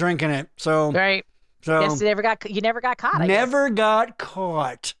weren't ever drinking it. So, right. So, yes, you never got caught. Never got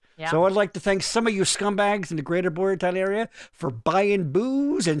caught. Yeah. So I'd like to thank some of you scumbags in the greater Boyertown area for buying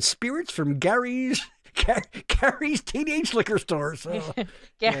booze and spirits from Gary's teenage liquor store. So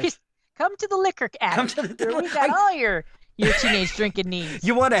Gary's, come to the liquor attic. We got all your teenage drinking needs.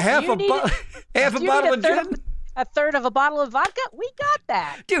 You want a half a bottle of gin? A third of a bottle of vodka? We got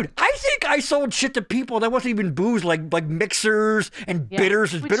that. Dude, I think I sold shit to people that wasn't even booze, like mixers and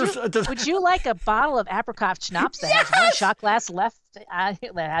bitters. Would you like a bottle of apricot schnapps that has one shot glass left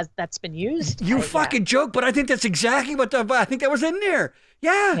that's been used? You fucking joke, but I think that's exactly what I think that was in there.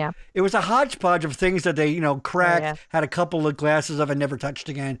 Yeah. It was a hodgepodge of things that they, cracked, had a couple of glasses of and never touched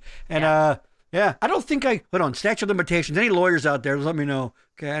again. And I don't think hold on, statute of limitations. Any lawyers out there, let me know.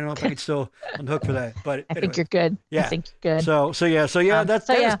 Okay, I don't know if I can still on the hook for that. But I think you're good. Yeah. I think you're good. So that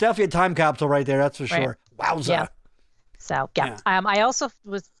was definitely a time capsule right there, that's for sure. Wowza. Yeah. So I also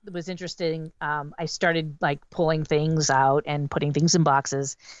was interested. I started like pulling things out and putting things in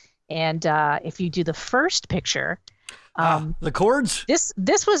boxes. And if you do the first picture, the cords.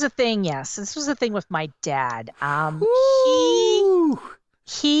 This was a thing. Yes, this was a thing with my dad.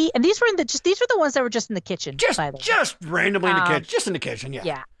 He and these were the ones that were just in the kitchen. Just randomly in the kitchen, just in the kitchen.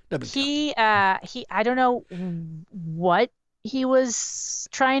 Yeah. He I don't know what he was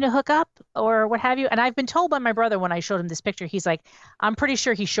trying to hook up or what have you. And I've been told by my brother when I showed him this picture, he's like, I'm pretty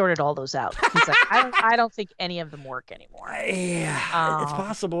sure he shorted all those out. He's like, I don't think any of them work anymore. Yeah, it's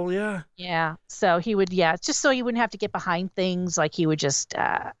possible. Yeah. Yeah. So he would, just so he wouldn't have to get behind things. Like he would just,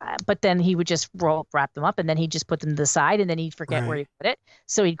 but then he would just wrap them up and then he'd just put them to the side and then he'd forget where he put it.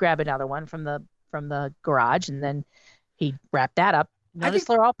 So he'd grab another one from the garage and then he'd wrap that up. Notice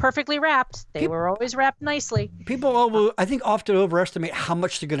they're all perfectly wrapped. They were always wrapped nicely. People, I think, often overestimate how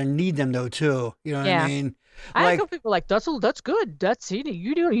much they're going to need them, though, too. You know what I mean? I know people like, that's good.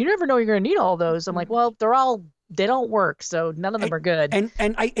 You never know you're going to need all those. I'm like, well, they don't work, so none of them are good. And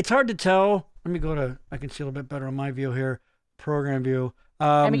it's hard to tell. Let me I can see a little bit better on my view here, program view.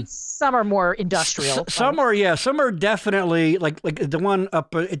 I mean, some are more industrial. Some are definitely like the one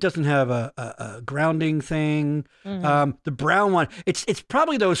up. It doesn't have a grounding thing. Mm-hmm. The brown one, it's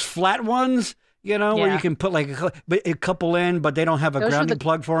probably those flat ones, where you can put like a couple in, but they don't have a grounding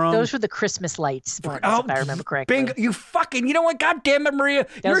plug for them. Those were the Christmas lights ones, if I remember correctly. Bingo, you know what? God damn it, Maria,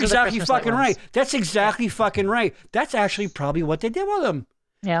 you're exactly fucking right. That's exactly fucking right. That's actually probably what they did with them.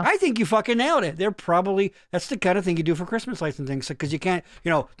 Yeah, I think you fucking nailed it. That's the kind of thing you do for Christmas lights and things, because you can't,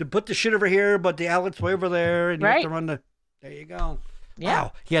 to put the shit over here, but the outlet's way over there, and you have to run there you go. Yeah.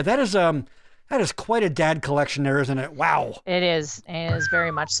 Wow. Yeah, that is quite a dad collection there, isn't it? Wow. It is very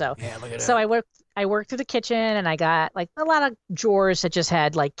much so. Yeah, look at that. So I worked through the kitchen, and I got like a lot of drawers that just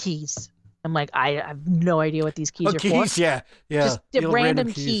had like keys. I'm like, I have no idea what these keys are keys, for. Yeah. Just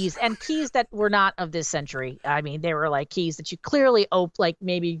random keys and keys that were not of this century. I mean, they were like keys that you clearly like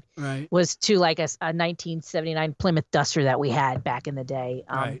maybe was to like a 1979 Plymouth Duster that we had back in the day.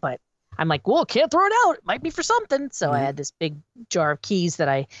 But I'm like, well, can't throw it out. It might be for something. So I had this big jar of keys that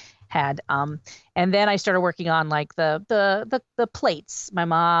I had. And then I started working on like the plates. My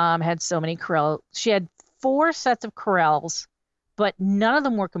mom had so many Corelle. She had 4 sets of Corelles, but none of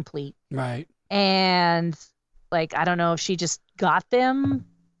them were complete. Right. And like, I don't know if she just got them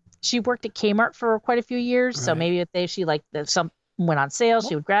She worked at Kmart for quite a few years, so Right. maybe if she like some went on sale,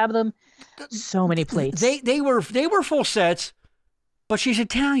 she would grab them. So many plates. They were full sets, but she's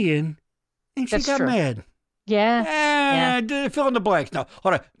Italian, and she That's got true. mad. Yeah. Fill in the blanks. No,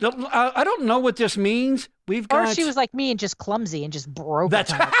 hold on. I don't know what this means. We've Or got. she was like me and just clumsy and just broke.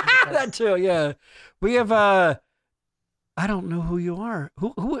 That's a ton of them because- that too. Yeah, we have. I don't know who you are.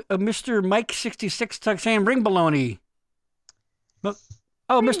 Who? Mr. Mike 66 saying ring baloney.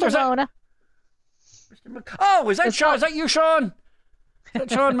 Oh, Mr. Bologna. Oh, is that It's Sean? not- Is that you, Sean? Is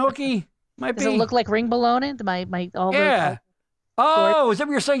that Sean Milky? Might Does be. it look like ring bologna? My all Yeah. Oh, is that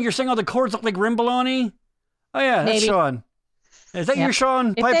what you're saying? You're saying all the chords look like rim baloney? Oh yeah, that's Maybe. Sean. Is that Yep. you,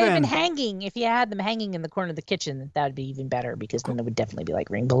 Sean? if Pipe they had in. been hanging, if you had them hanging in the corner of the kitchen, that would be even better because then it would definitely be like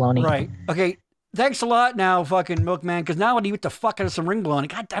ring bologna. Right. Okay. Thanks a lot now, fucking Milkman, because now I need to fuck out of some ring baloney.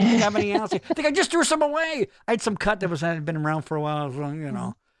 God, I don't have any else. I think I just threw some away. I had some cut that hadn't been around for a while, so, you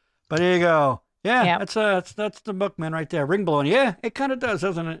know. But there you go. Yeah, Yep. that's the Milkman right there. Ring baloney. Yeah, it kind of does,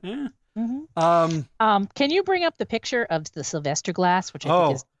 doesn't it? Yeah. Mm-hmm. Can you bring up the picture of the Sylvester glass, which I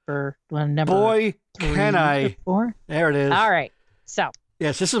think is for number Boy, 3 can or I. 4? There it is. All right. So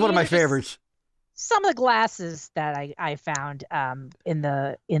Yes, this is one of my Here's favorites. some of the glasses that I found in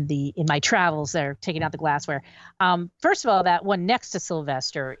my travels there, taking out the glassware. First of all, that one next to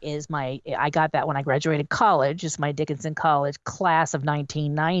Sylvester is I got that when I graduated college. It's my Dickinson College class of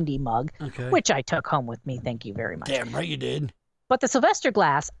 1990 mug, Okay. which I took home with me. Thank you very much. Damn right you did. But the Sylvester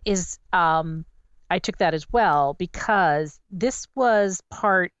glass is I took that as well because this was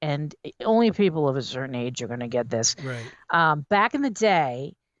part, and only people of a certain age are going to get this. Right. Back in the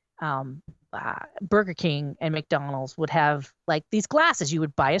day, Burger King and McDonald's would have like these glasses. You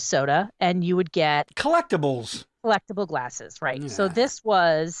would buy a soda and you would get Collectibles. collectible glasses, right? So Yeah. this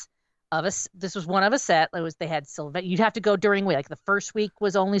was one of a set. They had Sylvester. You'd have to go during week. Like the first week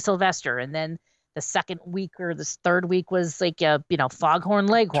was only Sylvester, and then the second week or the third week was like Foghorn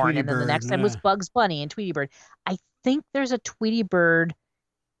Leghorn, Tweety and then the Bird, next time was yeah. Bugs Bunny and Tweety Bird. I think there's a Tweety Bird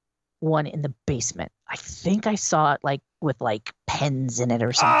one in the basement. I think I saw it like with like pens in it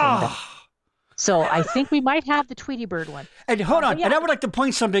or something. Ah. So I think we might have the Tweety Bird one. And hold on, yeah. and I would like to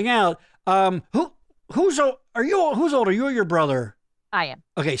point something out. Who's old? Who's older? You or your brother? I am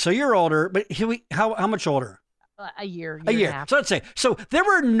Okay, so you're older, but how much older? a year A and year. a half. So let's say. So there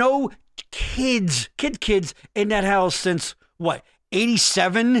were no kids in that house since what?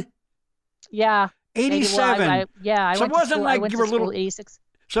 87? Yeah. 87. Well, I So it went wasn't to school, like I went you to were school little- 86.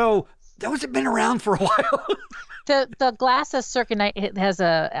 So that was been around for a while. The glass has it has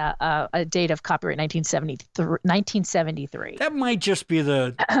a date of copyright 1973. That might just be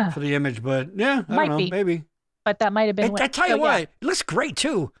for the image, but yeah, I Might don't know, be. maybe. But that might have been. I tell you what, it looks great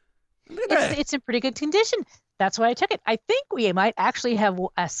too. Look at that. It's in pretty good condition. That's why I took it. I think we might actually have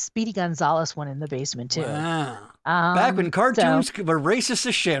a Speedy Gonzalez one in the basement too. Wow. Back when So, cartoons were racist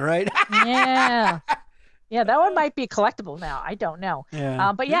as shit, right? yeah, that one might be collectible now. I don't know.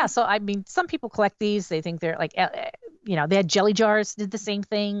 Yeah. But yeah, so I mean, some people collect these. They think they're like, they had jelly jars. Did the same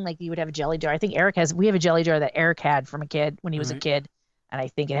thing. Like you would have a jelly jar. I think we have a jelly jar that Eric had from a kid when he was a Right. kid, and I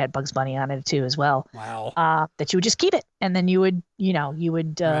think it had Bugs Bunny on it too as well. Wow. That you would just keep it, and then you would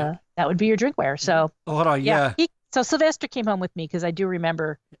Right. that would be your drinkware. So Oh, hold on. Yeah. so Sylvester came home with me because I do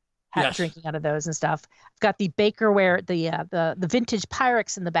remember Yes. drinking out of those and stuff. I've got the Bakerware, the vintage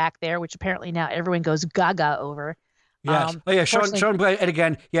Pyrex in the back there, which apparently now everyone goes gaga over. Yes. Oh yeah. Sean. fortunately- And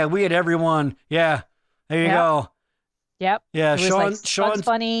again. Yeah. We had everyone. Yeah. There you Yep. go. Yep. Yeah. It was like Bugs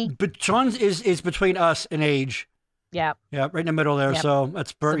Bunny. But Sean's is between us in age. Yeah. Yeah. Right in the middle there. Yep. So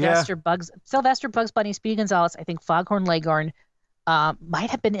that's Sylvester, Bugs Bunny, Speedy Gonzalez. I think Foghorn Leghorn. Might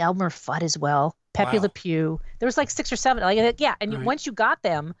have been Elmer Fudd as well. Pepe Wow. Le Pew. There was like 6 or 7. Like yeah, and Right. once you got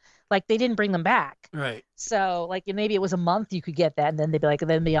them, like they didn't bring them back. Right. So like maybe it was a month you could get that, and then they'd be like,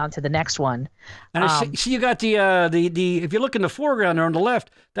 then be on to the next one. And I see you got the if you look in the foreground there on the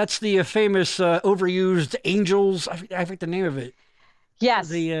left, that's the famous overused Angels. I forget the name of it. Yes,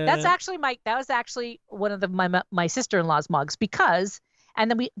 The, that was actually one of my sister-in-law's mugs because, and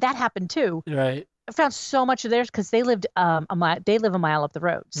then that happened too. Right. I found so much of theirs because they live a mile up the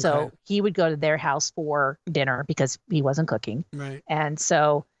road, so Okay. he would go to their house for dinner because he wasn't cooking, Right. and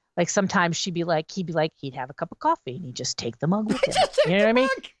so like sometimes he'd have a cup of coffee and he'd just take the mug with him. Just take You know the what I mean?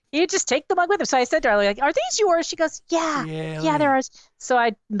 mug. He'd just take the mug with him. So I said to her, like, "Are these yours?" She goes, "Yeah, Yeah. they're ours." So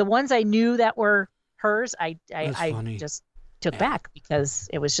the ones I knew that were hers, I That's funny. just took back because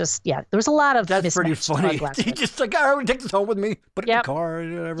it was just there was a lot of That's pretty mismatched mug funny. glasses. He just like, I would take this home with me, put it in Yep. the car,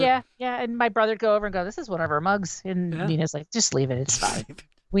 or whatever. Yeah, and my brother'd go over and go, "This is one of our mugs," and Yeah. Nina's like, "Just leave it. It's fine.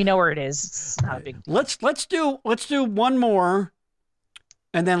 We know where it is. It's not a big deal." Let's do one more.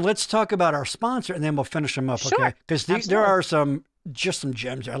 And then let's talk about our sponsor, and then we'll finish them up, Sure. okay? Because there are some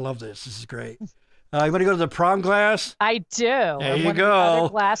gems. I love this. This is great. You want to go to the prom glass? I do. There you one go. Of the other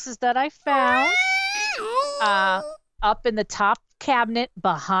glasses that I found up in the top cabinet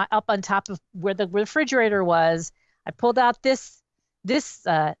up on top of where the refrigerator was. I pulled out this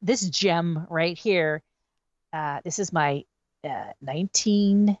gem right here. This is my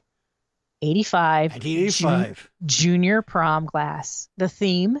 1985 junior prom glass. The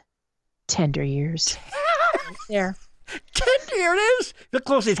theme, tender years. Right there. Tender, here it is. Look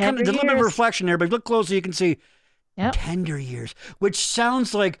closely. There's a little bit of reflection there, but look closely. You can see tender years, which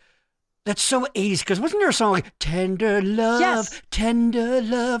sounds like that's so 80s. Because wasn't there a song like tender love, yes. tender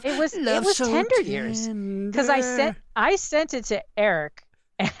love? It was so tender years. Because I sent it to Eric,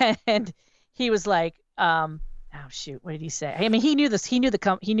 and he was like, oh shoot, what did he say? I mean, he knew this. He knew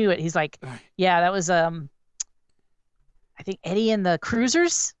he knew it. He's like, yeah, that was I think Eddie and the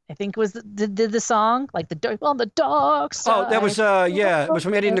Cruisers. I think did the song like on the dark side. Oh, that was it was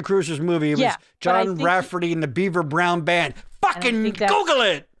from Eddie and the Cruisers movie. It was John Rafferty and the Beaver Brown Band. Fucking Google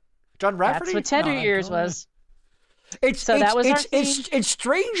it. John Rafferty. That's what Tender Years was. That was our theme. It's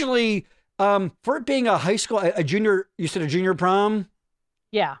strangely for it being a high school, a junior. You said a junior prom.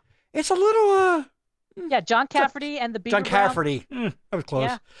 Yeah. It's a little John Cafferty and the Beaver John Cafferty. That was close.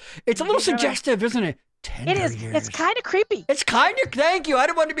 Yeah. It's a little suggestive, isn't it? Tender it is. years. It's kind of creepy. It's kind of. Thank you. I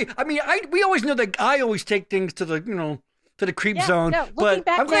don't want to be. I mean, we always know that I always take things to the to the creep zone. No, but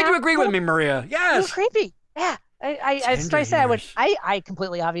I'm glad you agree with me, Maria. Yes. Creepy. Yeah. I said I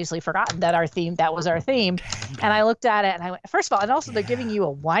completely obviously forgotten that that was our theme, and I looked at it and I went, first of all, and also they're giving you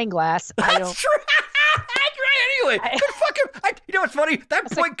a wine glass. That's true. That's right. Anyway, good fucking. You know what's funny? That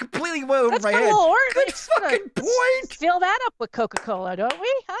point completely went over my head. Good fucking point. Fill that up with Coca-Cola, don't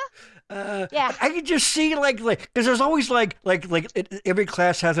we? Huh? Yeah. I can just see because there's always every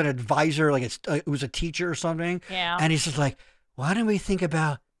class has an advisor, like it was a teacher or something. Yeah. And he's just like, why don't we think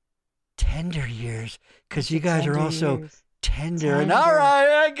about tender years? Because you guys are also tender. And all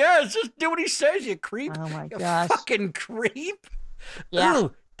right, I guess just do what he says, you creep. Oh my you gosh. fucking creep. Yeah.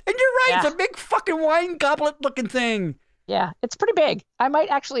 Ooh. And you're right. It's a big fucking wine goblet looking thing. Yeah, it's pretty big. I might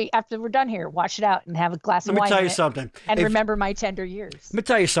actually, after we're done here, wash it out and have a glass of wine. Let me tell you something. And remember my tender years. Let me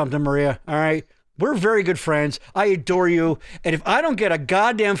tell you something, Maria. All right? We're very good friends. I adore you. And if I don't get a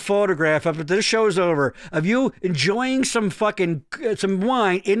goddamn photograph after this show's over of you enjoying some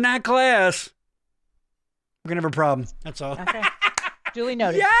wine in that glass, we're going to have a problem. That's all. Okay. Duly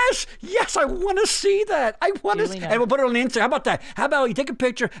noted. Yes, I want to see that. I want to, and we'll put it on the Instagram. How about that? How about you take a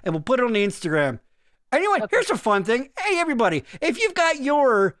picture and we'll put it on the Instagram? Anyway, Here's a fun thing. Hey, everybody, if you've got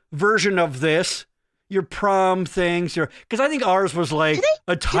your version of this, your prom things, because I think ours was like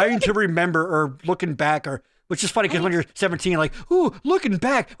a time to remember or looking back, which is funny because when you're 17, like, ooh, looking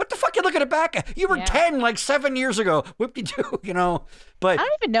back. What the fuck you looking back at? You were 10 like 7 years ago. Whoop-de-doo, But I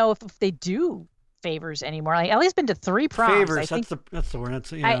don't even know if they do favors anymore. Like, at least been to 3 proms. Favors, that's the word.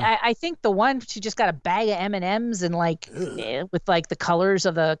 I think the one she just got a bag of M&Ms and with like the colors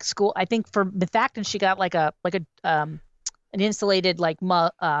of the school. I think for Methacton she got like an insulated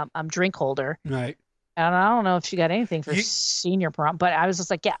drink holder. Right. And I don't know if she got anything for senior prom, but I was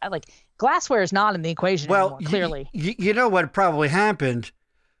just like, glassware is not in the equation anymore, clearly. You know what probably happened?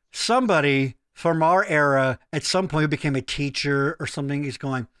 Somebody from our era at some point who became a teacher or something is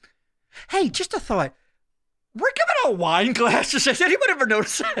going, hey, just a thought. We're giving out wine glasses. Has anyone ever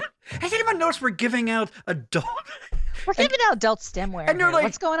noticed that? Has anyone noticed we're giving out adult? We're giving out adult stemware. And they're like,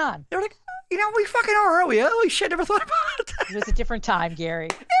 what's going on? They're like, we fucking are, aren't we? Holy shit, never thought about that. It was a different time, Gary.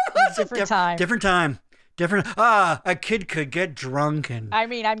 It was a different time. Different time. A kid could get drunk and. I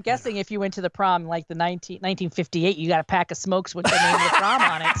mean, I'm guessing if you went to the prom like the 1958, you got a pack of smokes with the name of the prom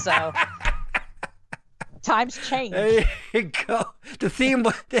on it. So. Times change. There you go. The theme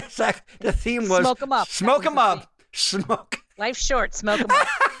was smoke them up. Smoke them up. Smoke. Life's short. Smoke them up.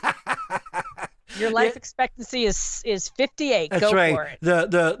 Your life expectancy is 58. That's Go right. for it.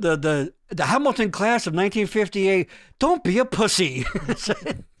 The Hamilton class of 1958. Don't be a pussy.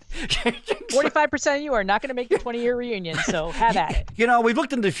 45% of you are not going to make the 20-year reunion, so have at it. We've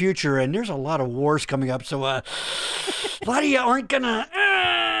looked into the future, and there's a lot of wars coming up, so a lot of you aren't going to...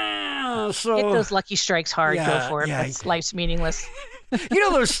 So, hit those lucky strikes hard. Go for it. Life's meaningless.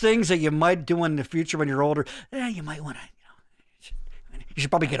 Those things that you might do in the future when you're older. You might want to. You should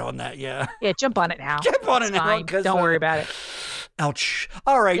probably get on that. Yeah. Yeah. Jump on it now. Jump on it now. Don't worry about it. Ouch.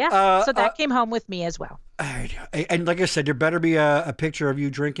 All right. Yeah. So that came home with me as well. All right. And like I said, there better be a picture of you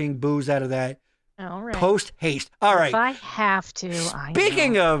drinking booze out of that. All right. Post haste. All right. If I have to.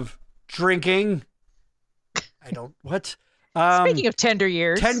 Speaking of drinking, I don't. What? Speaking of tender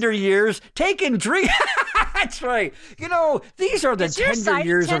years. Tender years. Taking drink. That's right. You know, these are the Is your tender siding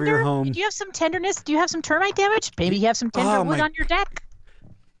years of your tender? home. Do you have some tenderness? Do you have some termite damage? Maybe you have some tender wood on your deck.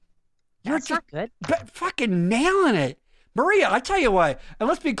 You're That's not good. fucking nailing it. Maria, I tell you what, and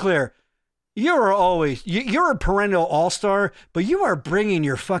let's be clear, you're a perennial all-star, but you are bringing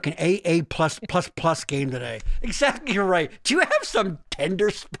your fucking AA plus game today. Exactly right. Do you have some tender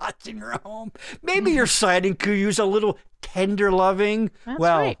spots in your home? Maybe your siding could use a little tender loving. That's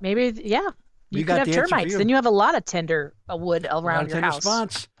right. Maybe, yeah. You could have termites. Then you have a lot of tender wood around your house.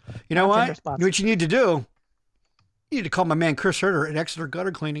 Spots. You know what? What you need to do, you need to call my man Chris Herder at Exeter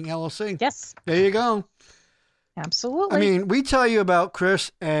Gutter Cleaning LLC. Yes. There you go. Absolutely. I mean, we tell you about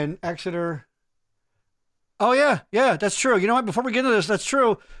Chris and Exeter. Oh, yeah. Yeah, that's true. You know what? Before we get into this, that's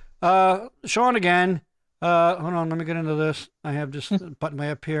true. Sean again. Hold on. Let me get into this. I have this button way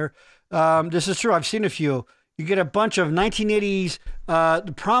up here. This is true. I've seen a few. You get a bunch of 1980s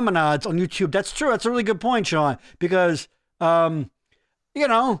promenades on YouTube. That's true. That's a really good point, Sean, because, you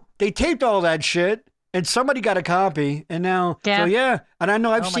know, they taped all that shit. And somebody got a copy, and now, so yeah. And I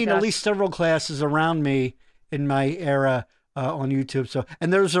know I've seen at least several classes around me in my era on YouTube. So,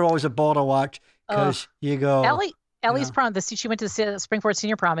 and those are always a ball to watch because you go. Ellie's prom. She went to the Springport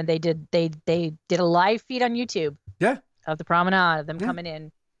Senior Prom, and they did a live feed on YouTube. Yeah. Of the promenade, of them coming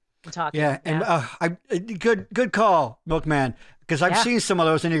in and talking. Yeah, and good call, Milkman, because I've seen some of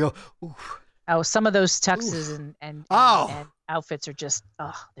those, and you go, ooh. Oh, some of those tuxes and outfits are just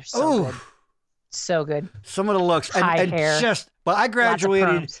they're so good. So good. Some of the looks. High hair. I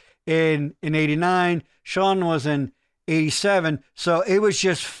graduated in 89. Sean was in 87. So it was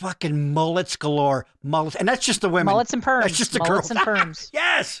just fucking mullets galore. Mullets. And that's just the women. Mullets and perms. That's just the girls. Mullets and perms.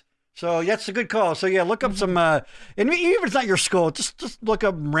 Yes. So that's a good call. So yeah, look up some, and even if it's not your school, just look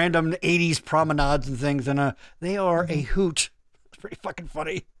up random 80s promenades and things. And they are a hoot. It's pretty fucking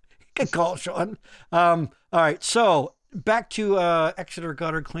funny. Good call, Sean. All right. So back to Exeter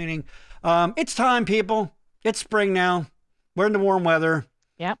Gutter Cleaning. It's time, people. It's spring now. We're in the warm weather.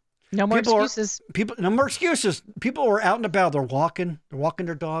 Yep. No more excuses. No more excuses. People are out and about. They're walking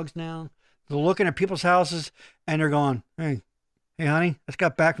their dogs now. They're looking at people's houses and they're going, hey, honey, I just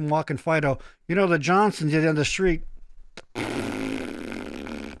got back from walking Fido. You know, the Johnsons at the end of the street. You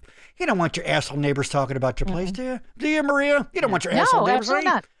don't want your asshole neighbors talking about your place, do you? Do you, Maria? You don't want your asshole neighbors, absolutely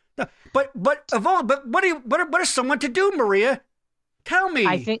right? not. No. But what is someone to do, Maria? Tell me.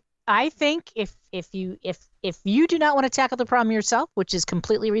 I think if you do not want to tackle the problem yourself, which is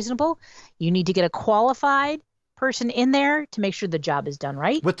completely reasonable, you need to get a qualified person in there to make sure the job is done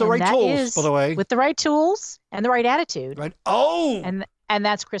right. With the right tools, by the way. With the right tools and the right attitude. Right. Oh. And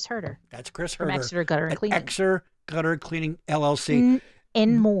that's Chris Herder. That's Chris Herder. From Exeter Gutter and Cleaning. Exeter Gutter Cleaning LLC.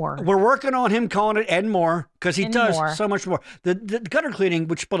 And more. We're working on him calling it and more because he does so much more. The gutter cleaning,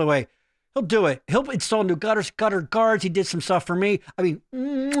 which by the way, he'll do it. He'll install new gutter guards. He did some stuff for me. I mean,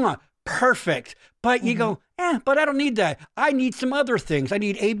 perfect. But you go, but I don't need that. I need some other things. I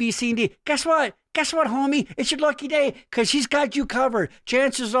need A, B, C, and D. Guess what? Guess what, homie? It's your lucky day because he's got you covered.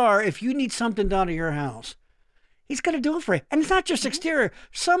 Chances are, if you need something done at your house, he's going to do it for you. And it's not just exterior,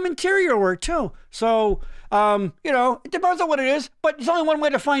 some interior work too. So, it depends on what it is, but there's only one way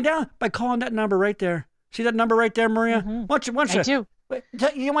to find out by calling that number right there. See that number right there, Maria? I do.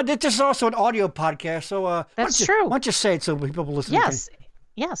 You know what? This is also an audio podcast, so that's true. Why don't you say it so people listen?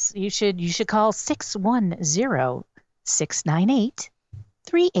 Yes. You should call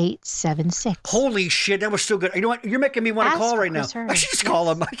 610-698-3876. Holy shit, that was so good. You know what? You're making me want to call right now. I should just call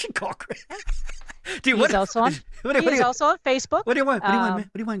him. I should call Chris. Dude, he's also on Facebook. What do you want? What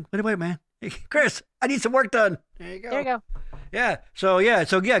do you want, man? Hey, Chris, I need some work done. There you go. There you go. Yeah. So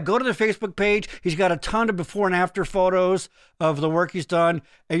go to the Facebook page. He's got a ton of before and after photos of the work he's done,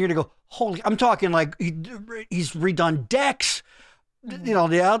 and you're gonna go, holy! I'm talking like he's redone decks. You know,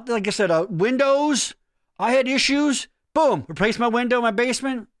 like I said, windows. I had issues. Boom, replaced my window in my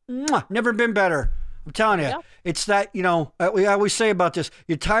basement. Never been better. I'm telling you, it's that, we always say about this.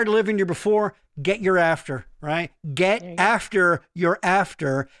 You're tired of living your before, get your after, right? Get after your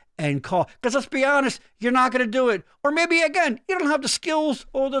after and call. Because let's be honest, you're not going to do it. Or maybe, again, you don't have the skills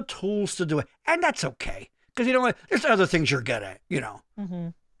or the tools to do it. And that's okay. Because you know what? There's other things you're good at, Mm-hmm.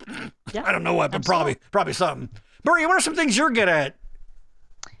 Yeah, I don't know what, but probably something. Maria, what are some things you're good at?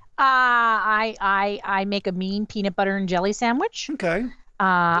 I make a mean peanut butter and jelly sandwich. Okay.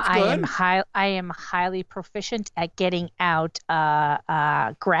 I am highly proficient at getting out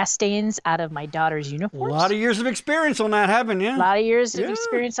grass stains out of my daughter's uniforms. A lot of years of experience on that, haven't you? A lot of years of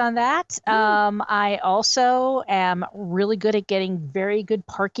experience on that. I also am really good at getting very good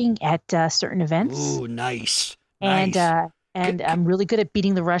parking at certain events. Ooh, nice. And and I'm really good at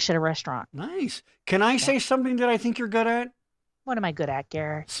beating the rush at a restaurant. Nice. Can I say something that I think you're good at? What am I good at,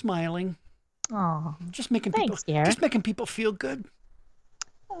 Gare? Smiling. Oh, Just making thanks, people Gare. just making people feel good.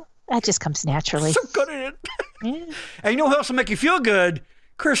 That just comes naturally. So good at it. Yeah. And you know who else will make you feel good?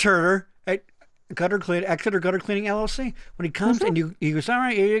 Chris Herter at Exeter Gutter Cleaning LLC. When he comes and he goes, all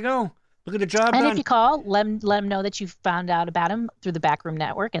right, here you go. Look at the job And done. if you call, let him know that you found out about him through the Backroom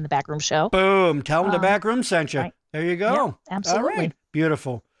Network and the Backroom Show. Boom. Tell him the back room sent you. Right. There you go. Yeah, absolutely. All right.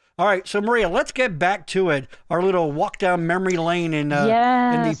 Beautiful. All right. So, Maria, let's get back to it. Our little walk down memory lane in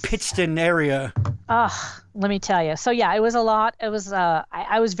the Pittston area. Let me tell you. So, yeah, it was a lot. It was,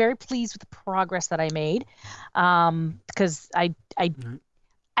 I was very pleased with the progress that I made because I'd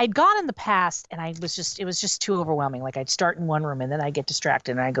gone in the past and it was just too overwhelming. Like I'd start in one room and then I'd get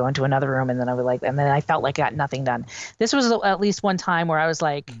distracted and I'd go into another room and then and then I felt like I got nothing done. This was at least one time where I was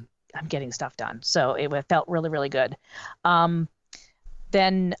like, I'm getting stuff done. So it felt really, really good.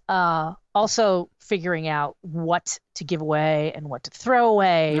 Then also figuring out what to give away and what to throw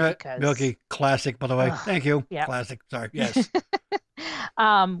away. Because Milky, classic, by the way. Thank you. Yeah. Classic. Sorry. Yes.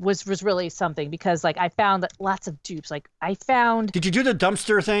 was really something because like I found that lots of dupes. Like I found. Did you do the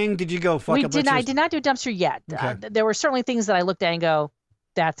dumpster thing? Did you go fuck up? I did not do a dumpster yet. Okay. There were certainly things that I looked at and go,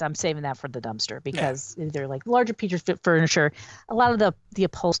 I'm saving that for the dumpster because they're like larger pieces of furniture. A lot of the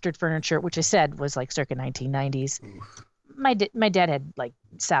upholstered furniture, which I said was like circa 1990s. Oof. My dad had like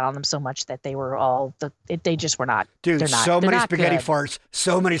sat on them so much that they were all they just were not. Dude, so many spaghetti farts.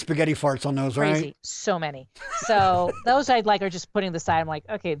 So many spaghetti farts on those, Crazy. right? So many. So those I like are just putting aside. I'm like,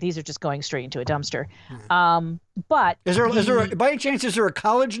 okay, these are just going straight into a dumpster. But is there by any chance is there a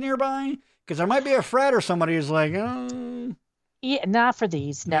college nearby? Because there might be a frat or somebody who's like, oh. Yeah, not for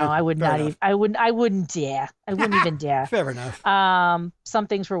these. No, Yeah, I would not even. I wouldn't dare. I wouldn't even dare. Fair enough. Some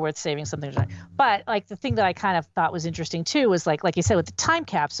things were worth saving. Some things, but like the thing that I kind of thought was interesting too was like you said with the time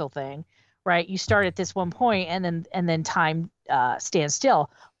capsule thing, right? You start at this one point and then time stands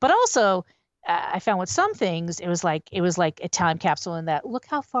still. But also, I found with some things it was like a time capsule in that look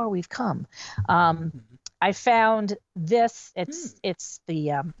how far we've come. I found this. It's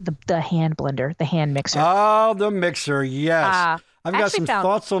the hand blender, the hand mixer. Oh, the mixer, yes. I've got some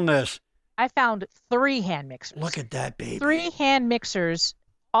thoughts on this. I found 3 hand mixers. Look at that, baby. 3 hand mixers,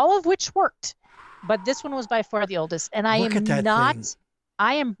 all of which worked, but this one was by far the oldest. And I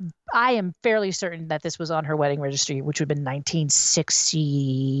am fairly certain that this was on her wedding registry, which would have been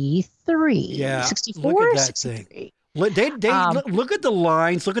 1963. Yeah, 64, look at that 63. Thing. Look at the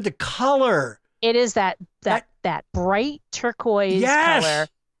lines. Look at the color. It is that bright turquoise color.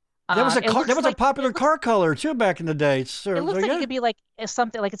 That was a popular car color too back in the day. It looks like it could be like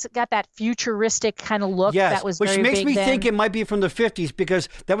something like it's got that futuristic kind of look. Yes, that was which very makes big me then. think it might be from the 50s because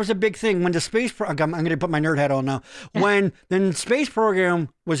that was a big thing when the space. I'm going to put my nerd hat on now. When the space program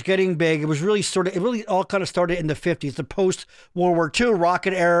was getting big, it really all kind of started in the 50s, the post World War II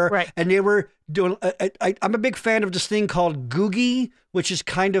rocket era, right? And they were doing. I'm a big fan of this thing called Googie, which is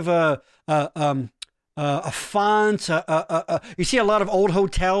kind of a font. You see a lot of old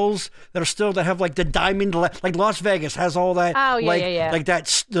hotels that have like the diamond, like Las Vegas has all that. Oh yeah. Like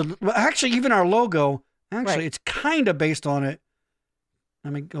that. Actually, even our logo. Actually, It's kind of based on it.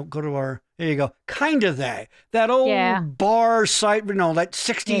 Let me go to our. There you go. Kind of that old bar site. That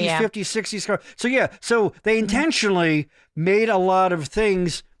 60s, 50s, 60s car. So they intentionally made a lot of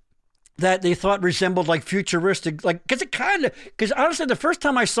things that they thought resembled like futuristic, because honestly, the first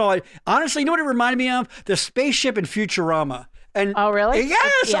time I saw it, you know what it reminded me of? The spaceship in Futurama. And oh, really?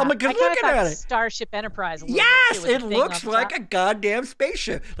 Yes, yeah. I'm looking at it. Starship Enterprise. Yes, it looks like a goddamn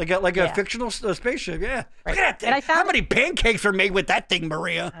spaceship, like a fictional spaceship. Yeah, right. Look at that thing. And how many pancakes are made with that thing,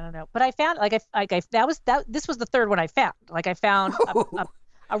 Maria? I don't know, but I found this was the third one I found. Like I found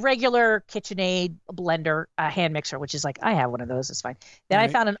a regular KitchenAid blender, a hand mixer, which is like, I have one of those, it's fine. Then I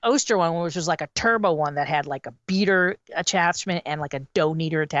found an Oster one, which was like a turbo one that had like a beater attachment and like a dough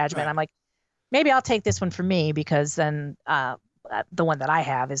kneader attachment. Right. I'm like, maybe I'll take this one for me because then the one that I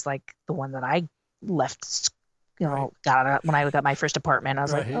have is like the one that I left, got when I got my first apartment. I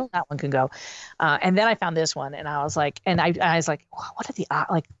was like, oh, that one can go. And then I found this one and I was like, I was like, what are the,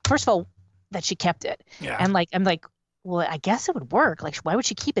 first of all, that she kept it. Yeah. And I'm like, well, I guess it would work. Like, why would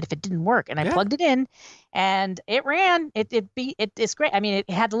she keep it if it didn't work? And I plugged it in, and it ran. It's great. I mean, it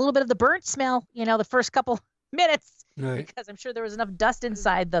had a little bit of the burnt smell, the first couple minutes, because I'm sure there was enough dust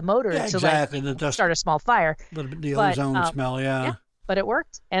inside the motor to start a small fire. A little bit the ozone smell, yeah. But it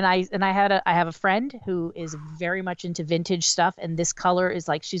worked, and I have a friend who is very much into vintage stuff, and this color is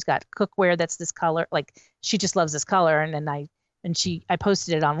like she's got cookware that's this color. Like she just loves this color, and then I And I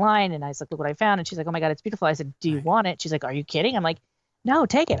posted it online, and I was like, look what I found. And she's like, oh my God, it's beautiful. I said, do you want it? She's like, are you kidding? I'm like, no,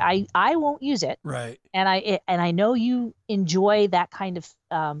 take it. I won't use it. Right. And I know you enjoy that kind of,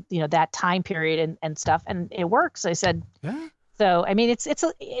 that time period and stuff. And it works. I said, yeah. So, I mean, it's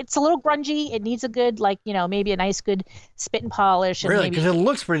a little grungy. It needs a good, maybe a nice good spit and polish. And really? Because it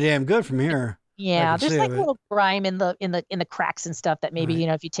looks pretty damn good from here. Yeah. There's like a little grime in the cracks and stuff that maybe,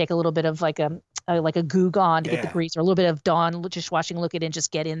 if you take a little bit of like a Goo Gone to get the grease, or a little bit of Dawn dishwashing liquid and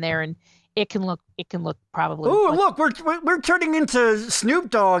just get in there, and it can look probably. Oh, look, we're turning into Snoop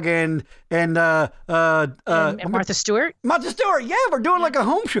Dogg and Martha Stewart. Martha Stewart, yeah, we're doing like a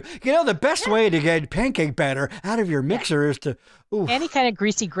home shoot. The best way to get pancake batter out of your mixer is to any kind of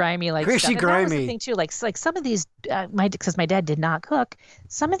greasy, grimy stuff. And that was the thing too. Like some of these, because my dad did not cook.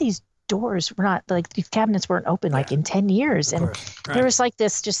 Some of these doors were not these cabinets weren't open in 10 years, and there was like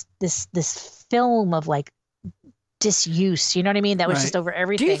this film of disuse, you know what I mean? That was just over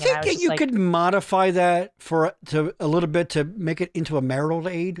everything. Do you think that you could modify that to a little bit to make it into a marital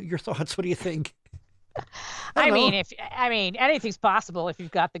aid? Your thoughts? What do you think? I mean, anything's possible if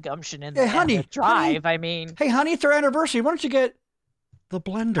you've got the gumption and the drive. Hey, honey, it's our anniversary. Why don't you get the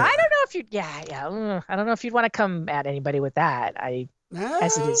blender? I don't know if you'd. I don't know if you'd want to come at anybody with that.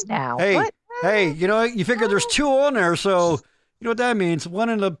 As it is now. Hey, you figure there's two on there, so you know what that means. One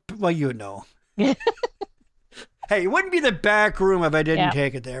in the Hey, it wouldn't be the back room if I didn't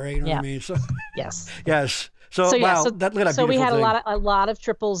take it there. Right? You know what I mean? So yes. So wow, that lit up. So we had a lot of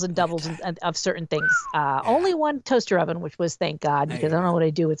triples and doubles of certain things. Only one toaster oven, which was thank God, because I don't know what I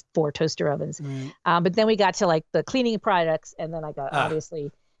do with 4 toaster ovens. Right. But then we got to the cleaning products, and then I got obviously.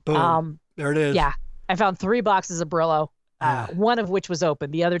 Boom. There it is. Yeah, I found 3 boxes of Brillo. One of which was open.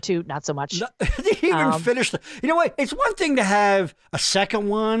 The other 2, not so much. They even finished. You know what? It's one thing to have a second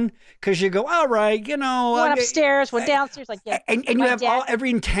one because you go, all right, one upstairs, one downstairs, and you have every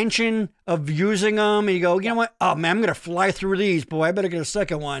intention of using them, and you go, you know what? Oh man, I'm gonna fly through these. Boy, I better get a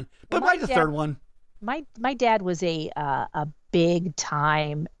second one. But why the third one? My dad was a big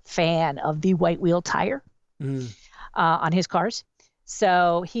time fan of the white wheel tire on his cars.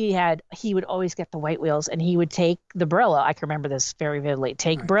 So he would always get the white wheels, and he would take the Brillo. I can remember this very vividly.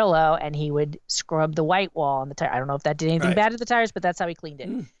 Brillo, and he would scrub the white wall on the tire. I don't know if that did anything bad to the tires, but that's how he cleaned it.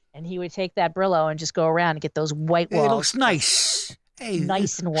 And he would take that Brillo and just go around and get those white walls. It looks nice. Hey,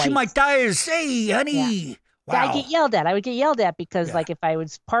 nice and white. See my tires. Hey, honey. Yeah. Wow. I would get yelled at because if I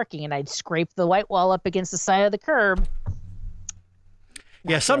was parking and I'd scrape the white wall up against the side of the curb.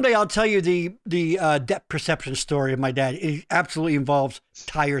 Yeah, someday I'll tell you the depth perception story of my dad. It absolutely involves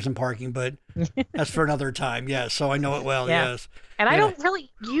tires and parking, but that's for another time. Yeah, so I know it well. Yeah. Yes, and I don't really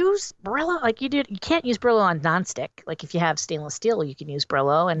use Brillo like you do. You can't use Brillo on nonstick. Like if you have stainless steel, you can use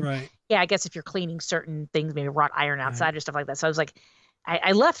Brillo. And I guess if you're cleaning certain things, maybe wrought iron outside or stuff like that. So I was like,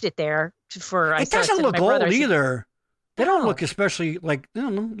 I left it there for. It doesn't look old either. They don't look especially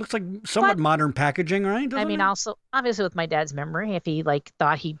looks like somewhat modern packaging, right? Doesn't it? Also, obviously with my dad's memory, if he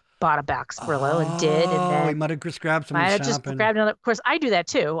thought he bought a box Brillo and did, and then he might have just grabbed some. Just grabbed another. Of course, I do that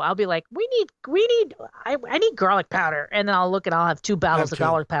too. I'll be like, I need garlic powder, and then I'll look and I'll have 2 bottles of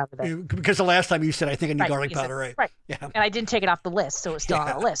garlic powder there. Because the last time you said, I think I need garlic powder, right? Right. Yeah. And I didn't take it off the list, so it's still on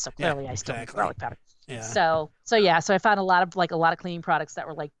the list. So clearly, I still need garlic powder. Yeah. So I found a lot of cleaning products that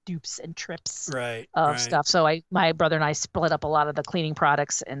were like dupes and trips of stuff. So my brother and I split up a lot of the cleaning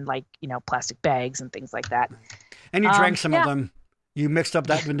products and plastic bags and things like that. And you drank some of them. You mixed up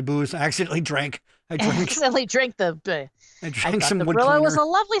that with the booze. I accidentally drank. I accidentally drank the. I drank some wood cleaner. Brillo was a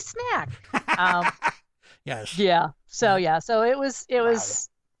lovely snack. Yes. Yeah. So it was.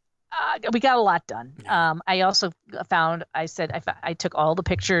 We got a lot done. Yeah. I also found. I took all the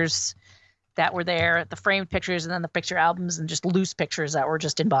pictures that were there, the framed pictures, and then the picture albums, and just loose pictures that were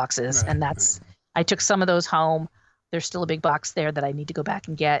just in boxes. And I took some of those home. There's still a big box there that I need to go back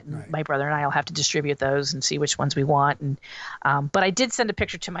and get. And my brother and I will have to distribute those and see which ones we want. And but I did send a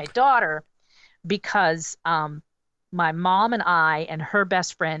picture to my daughter because my mom and I and her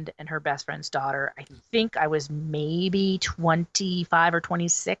best friend and her best friend's daughter, I think I was maybe 25 or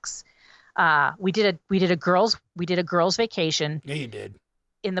 26. We did a girls vacation. Yeah, you did.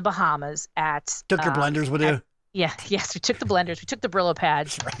 In the Bahamas took your blenders with you. Yes, we took the blenders. We took the Brillo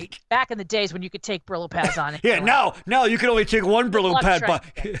pads. That's right. Back in the days when you could take Brillo pads on it. Yeah, no, you can only take one Brillo pad.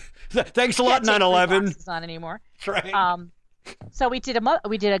 Thanks a lot, 9/11. On anymore. That's right. So we did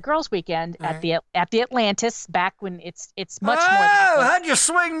a girls' weekend at the Atlantis back when it's much more. Oh, how'd you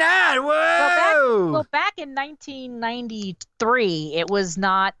swing that? Whoa! Well, back in 1993, it was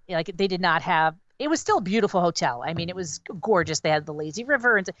not like they did not have it was still a beautiful hotel. I mean, it was gorgeous. They had the lazy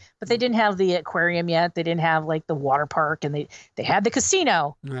river, but they didn't have the aquarium yet. They didn't have like the water park, and they had the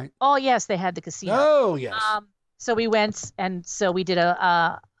casino. Right. Oh yes, they had the casino. Oh yes. So we went, and so we did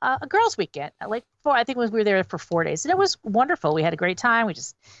a girls' weekend. Like I think we were there for 4 days, and it was wonderful. We had a great time. We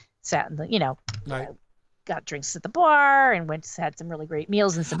just sat in the, Right. got drinks at the bar, and had some really great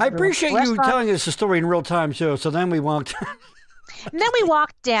meals and some. I appreciate you telling us the story in real time too. So then we walked. And then we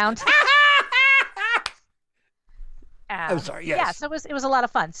walked down. I'm sorry. Yes. Yeah, so it was a lot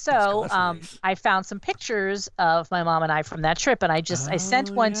of fun. So nice. I found some pictures of my mom and I from that trip, and I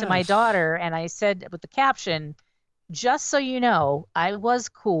sent one to my daughter, and I said with the caption, "Just so you know, I was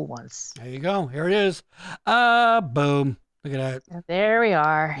cool once." There you go. Here it is. Boom. Look at that. There we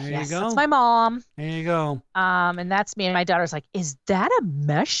are. There yes, you go. that's my mom. There you go. And that's me. And my daughter's like, "Is that a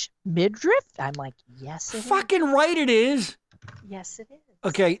mesh midriff?" I'm like, "Yes, it is." Fucking right, it is. Yes, it is.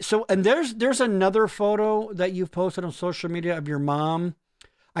 Okay, so and there's another photo that you've posted on social media of your mom.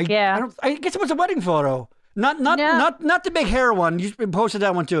 I guess it was a wedding photo. Not the big hair one. You posted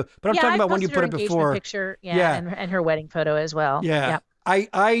that one too. But I'm talking about when you put it before. Picture, and her wedding photo as well. Yeah.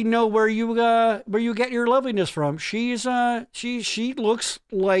 I know where you get your loveliness from. She looks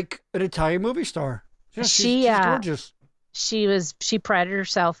like an Italian movie star. Yeah, she's gorgeous. She prided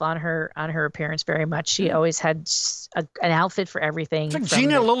herself on her appearance very much. She always had an outfit for everything. It's like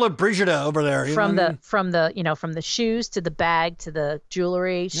Gina Lollobrigida over there. From the shoes to the bag to the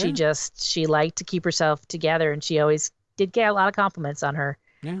jewelry. Yeah. She liked to keep herself together, and she always did get a lot of compliments on her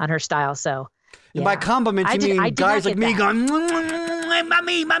style. So and by compliments, you mean guys like me going,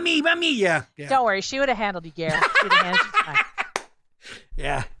 mommy. Yeah. Don't worry, she would have handled you, Gary. She would have handled you fine.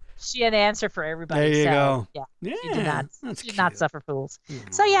 Yeah. She had an answer for everybody. There you go. Yeah. She did not suffer fools.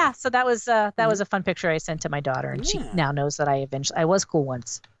 Yeah. So that was a fun picture I sent to my daughter, and she now knows that I was cool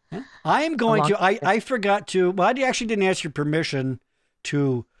once. I am going to. I forgot to. Well, I actually didn't ask your permission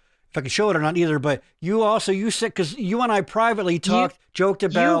to, if I could show it or not either. But you said, because you and I privately joked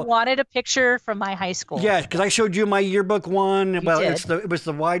about. You wanted a picture from my high school. Yeah, because I showed you my yearbook one. It was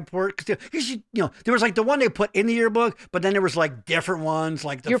the wide port. Cause there was like the one they put in the yearbook, but then there was like different ones,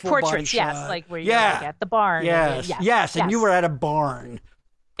 like the your full portraits. body shot. Yes, like where you're like at the barn. Yes, and you were at a barn.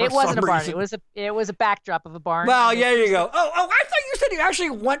 It wasn't a barn. It was a backdrop of a barn. Well, there you go. Oh, I thought you said you actually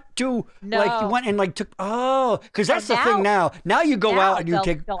went to you went and like took. Oh, because that's the thing now. Now you go out and you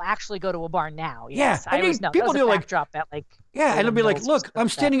take. They'll actually go to a barn now. Yes. Yeah, I mean, people do like backdrop that like. Yeah, and it'll be like, look, I'm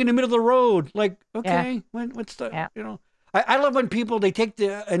standing in the middle of the road. Like, okay, what's the I love when people they take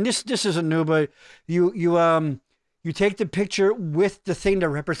and this isn't new, but you take the picture with the thing that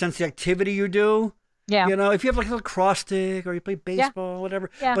represents the activity you do. Yeah. If you have like a little cross stick or you play baseball or whatever.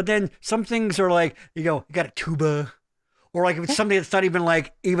 Yeah. But then some things are like, you got a tuba, or like if it's something that's not even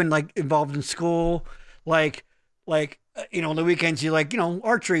involved in school, like on the weekends you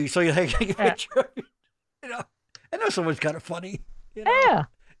archery, so you take a picture. I know someone's kind of funny. Yeah.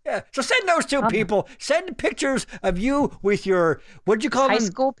 Yeah. So send those two people. Send pictures of you with your, what'd you call them? High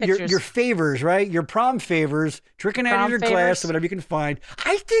school pictures. Your favors, right? Your prom favors, tricking out of your class or whatever you can find.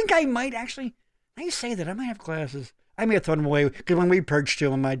 I think I might actually, now you say that, I might have glasses. I may have thrown them away because when we purged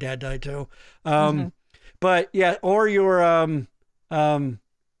too, when my dad died too. But yeah, or your, what the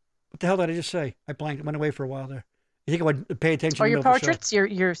hell did I just say? I blanked. I went away for a while there. You think I would pay attention? Or your portraits,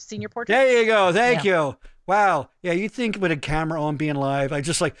 your senior portraits? There you go. Thank you. Wow. Yeah, you think with a camera on being live, I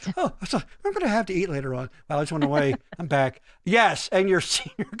just like, I'm going to have to eat later on. Wow, I just went away. I'm back. Yes, and your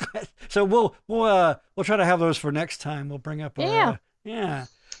senior class. So we'll try to have those for next time. We'll bring up yeah.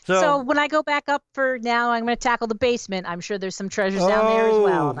 So when I go back up for now, I'm going to tackle the basement. I'm sure there's some treasures down there as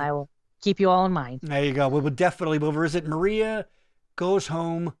well, and I will keep you all in mind. There you go. We will definitely visit Maria Goes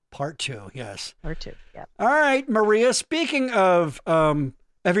Home Part 2. Yes. Part 2. Yeah. All right, Maria. Speaking of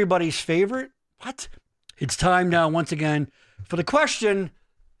everybody's favorite, it's time now once again for the question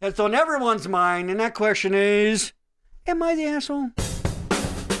that's on everyone's mind, and that question is, am I the asshole?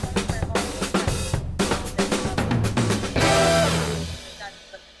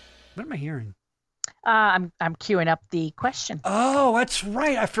 What am I hearing? I'm queuing up the question. Oh, that's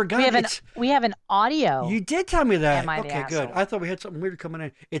right. I forgot. We have an audio. You did tell me that. Am I the good. asshole? I thought we had something weird coming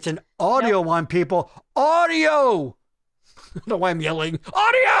in. It's an audio one, people. Audio. I don't know why I'm yelling.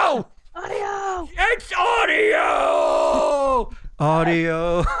 Audio. Audio. It's audio.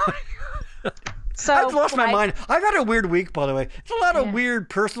 Audio. So I've lost my mind. I've had a weird week, by the way. There's a lot of weird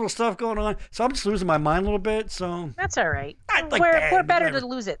personal stuff going on, so I'm just losing my mind a little bit. So that's all right. Like we're better to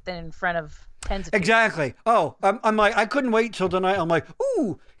lose it than in front of tens of exactly. People. Oh, I'm like, I couldn't wait till tonight. I'm like,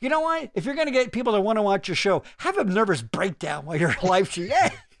 ooh, you know what? If you're gonna get people that want to watch your show, have a nervous breakdown while you're live streaming.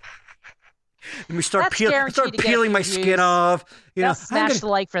 Let me start That's guaranteed to get a peeling few my views. skin off. You They'll know, smash the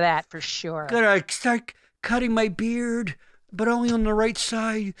like for that for sure. Gonna start cutting my beard, but only on the right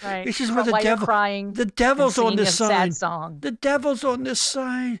side. Right. This is where the While you're devil. crying. The devil's on singing this a sign. sad song. The devil's on this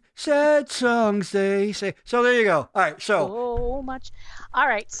sign. Sad songs they say. So there you go. All right. So much. All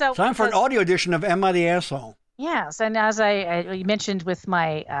right. So time for an audio edition of Am I the Asshole? Yes, and as I mentioned with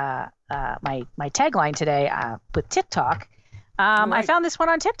my my tagline today with TikTok, I found this one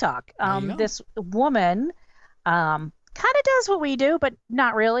on TikTok. This woman kind of does what we do, but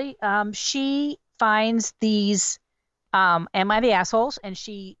not really. She finds these "Am I the Assholes?" and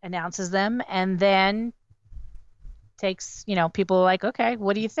she announces them, and then takes people are like, okay,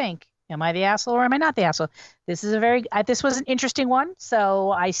 what do you think? Am I the asshole or am I not the asshole? This is this was an interesting one, so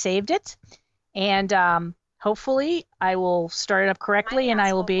I saved it, and hopefully I will start it up correctly, and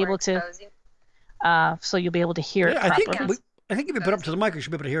I will be able to. So you'll be able to hear it properly. I think if you put it up to the mic, you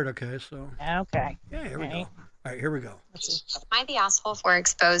should be able to hear it. Okay, so. Okay. Yeah, here we go. All right, here we go. Am I the asshole for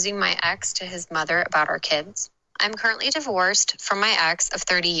exposing my ex to his mother about our kids? I'm currently divorced from my ex of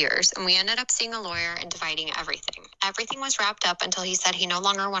 30 years, and we ended up seeing a lawyer and dividing everything. Everything was wrapped up until he said he no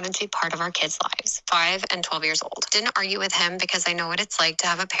longer wanted to be part of our kids' lives, 5 and 12 years old. Didn't argue with him because I know what it's like to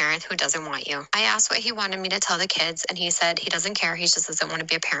have a parent who doesn't want you. I asked what he wanted me to tell the kids, and he said he doesn't care. He just doesn't want to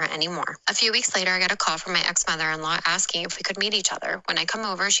be a parent anymore. A few weeks later, I got a call from my ex-mother-in-law asking if we could meet each other. When I come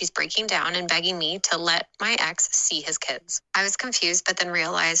over, she's breaking down and begging me to let my ex see his kids. I was confused, but then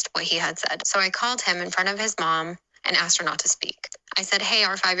realized what he had said. So I called him in front of his mom and asked her not to speak. I said, hey,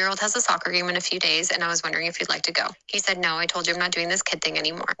 our 5-year-old has a soccer game in a few days, and I was wondering if you'd like to go. He said, no, I told you I'm not doing this kid thing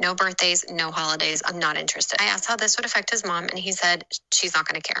anymore. No birthdays, no holidays. I'm not interested. I asked how this would affect his mom, and he said, she's not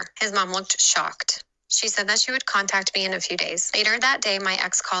going to care. His mom looked shocked. She said that she would contact me in a few days. Later that day, my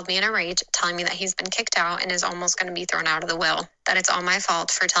ex called me in a rage, telling me that he's been kicked out and is almost going to be thrown out of the will. That it's all my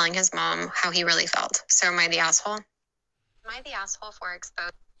fault for telling his mom how he really felt. So am I the asshole? Am I the asshole for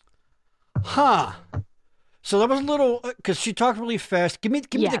exposing? Huh. So that was a little, because she talked really fast. Give me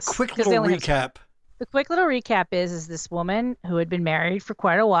the quick little recap. The quick little recap is this woman who had been married for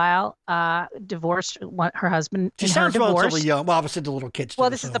quite a while, divorced her husband. She sounds relatively young. Well, obviously the little kids. Well,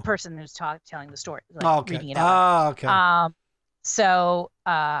 this is the person who's telling the story, reading it out. Oh, okay. So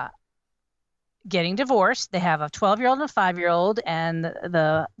getting divorced, they have a 12-year-old and a 5-year-old, and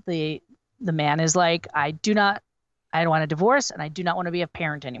the man is like, I don't want to divorce, and I do not want to be a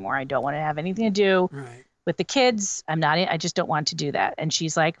parent anymore. I don't want to have anything to do. Right. With the kids, I just don't want to do that. And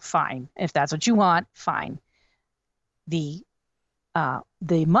she's like, fine, if that's what you want, fine. The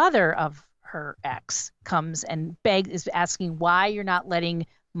mother of her ex comes and is asking why you're not letting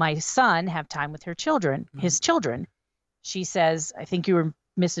my son have time with his children. She says, I think you were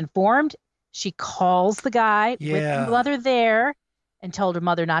misinformed. She calls the guy with the mother there and told her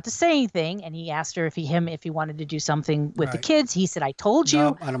mother not to say anything. And he asked her if he wanted to do something with the kids. He said, I told you,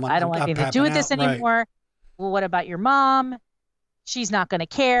 no, I don't want anything to do with this anymore. Right. Well, what about your mom? She's not going to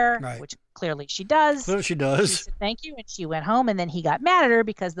care, which clearly she does. She said, thank you. And she went home, and then he got mad at her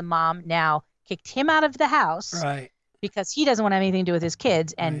because the mom now kicked him out of the house because he doesn't want anything to do with his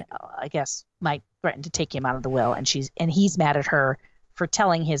kids. And I guess might threaten to take him out of the will. And he's mad at her for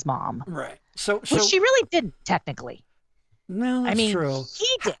telling his mom. Right. So she really didn't technically. No, that's true. He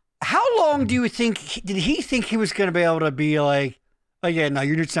did. How long do you think, did he think he was going to be able to be like, oh yeah, no,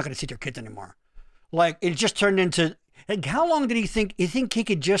 you're just not going to see your kids anymore? Like, it just turned into, like, how long did he think he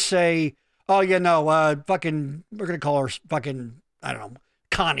could just say, oh, yeah, no, fucking, we're going to call her fucking, I don't know,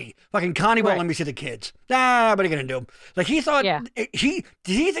 Connie. Fucking Connie won't let me see the kids. Nah, what are you going to do? Like, he thought, did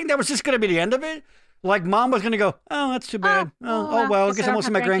he think that was just going to be the end of it? Like, mom was going to go, oh, that's too bad. Oh well, I guess I won't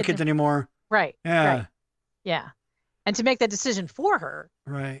see my grandkids anymore. Right. Yeah. Right. Yeah. And to make that decision for her.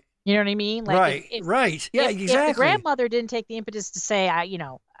 Right. You know what I mean? Like right. Yeah, exactly. If the grandmother didn't take the impetus to say,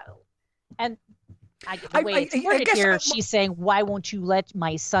 and the way it's worded here, she's saying, why won't you let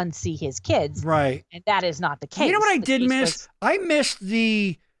my son see his kids? Right. And that is not the case. You know what I did miss? I missed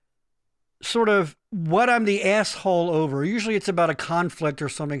the sort of what I'm the asshole over. Usually it's about a conflict or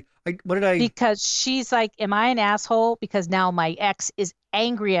something. Because she's like, am I an asshole? Because now my ex is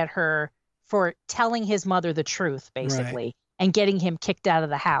angry at her for telling his mother the truth, basically. And getting him kicked out of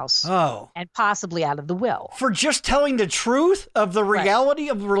the house. Oh. And possibly out of the will. For just telling the truth of the reality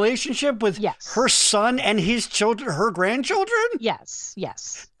of the relationship with her son and his children, her grandchildren? Yes.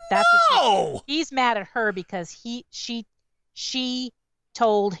 That's what he's mad at her because she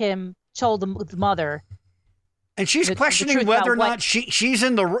told the mother. And she's questioning whether or not she's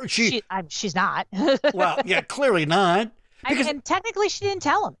in the she's not. Well, yeah, clearly not. And technically she didn't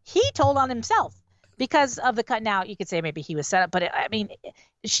tell him. He told on himself. because of the cut. Now you could say maybe he was set up, but I mean,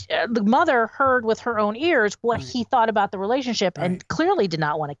 the mother heard with her own ears what he thought about the relationship, and clearly did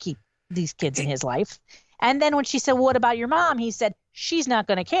not want to keep these kids in his life. And then when she said, well, "What about your mom?" he said, "She's not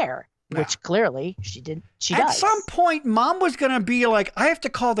going to care," which clearly she did. She does. At some point, mom was going to be like, "I have to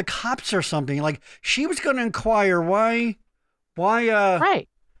call the cops or something." Like she was going to inquire why. Right. Yeah.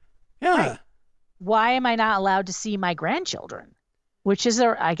 Right. Why am I not allowed to see my grandchildren? Which is,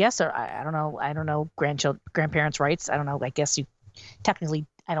 I don't know, grandparents' rights. I don't know. I guess you technically,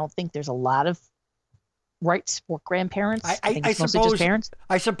 I don't think there's a lot of rights for grandparents. I think it's mostly just parents.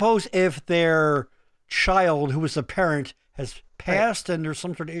 I suppose if their child, who was the parent, has passed and there's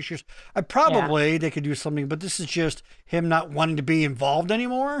some sort of issues, they could do something. But this is just him not wanting to be involved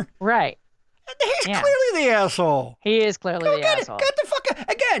anymore. Right. He's clearly the asshole. He is clearly the asshole. Get the fuck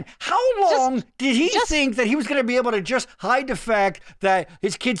out. Again, how long did he think that he was going to be able to just hide the fact that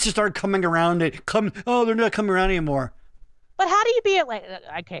his kids just aren't coming around? They're not coming around anymore. But how do you be like?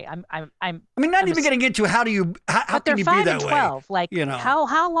 Okay, I mean, not even getting into how can you be that way? But they're 5 and 12. Like,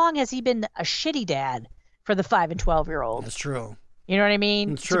 how long has he been a shitty dad for the 5 and 12-year-old? That's true. You know what I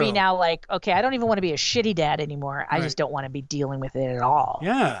mean? It's true. To be now like, okay, I don't even want to be a shitty dad anymore. I just don't want to be dealing with it at all.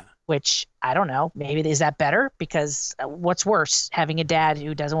 Yeah. Which, I don't know, maybe is that better? Because what's worse, having a dad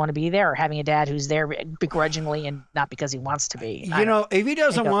who doesn't want to be there, or having a dad who's there begrudgingly and not because he wants to be? If he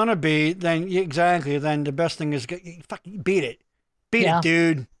doesn't want to be, then then the best thing is fucking beat it. Beat it,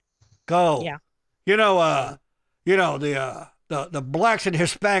 dude. Go. Yeah. The blacks and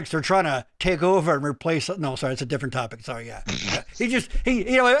Hispanics are trying to take over and replace. No, sorry, it's a different topic. Sorry, yeah.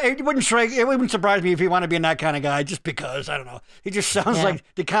 It wouldn't surprise me if he wanted to be that kind of guy, just because I don't know. He just sounds like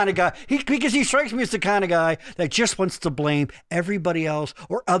the kind of guy. Because he strikes me as the kind of guy that just wants to blame everybody else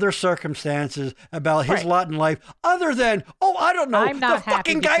or other circumstances about his lot in life, other than I don't know, the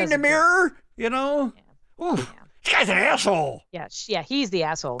fucking guy in the mirror. Yeah. Ooh. Yeah. This guy's an asshole. Yeah, he's the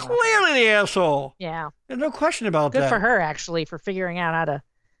asshole. Clearly the asshole. Yeah. There's no question about that. Good for her, actually, for figuring out how to at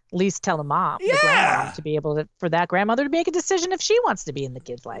least tell the grandma, to be able for that grandmother to make a decision if she wants to be in the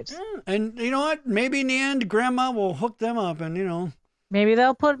kids' lives. Yeah. And you know what? Maybe in the end, grandma will hook them up and, Maybe grandma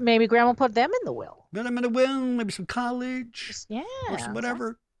will put them in the will. Put them in the will, maybe some college. Or some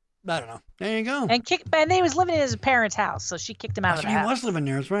whatever. I don't know. There you go. And he was living in his parents' house, so she kicked him out of the house. He was living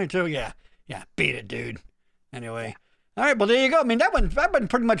there, that's right, too. Yeah. Yeah, beat it, dude. Anyway. All right, well, there you go. I mean, that one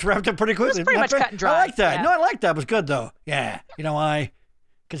pretty much wrapped up pretty quickly. It was pretty much cut and dry. I like that. Yeah. No, I like that. It was good, though. Yeah. You know why?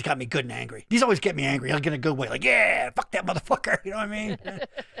 Because it got me good and angry. These always get me angry. Like in a good way. Like, yeah, fuck that motherfucker. You know what I mean? All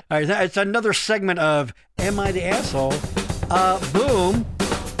right, it's another segment of Am I the Asshole? Boom.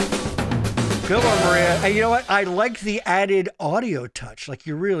 Good one, Maria. And you know what? I like the added audio touch. Like,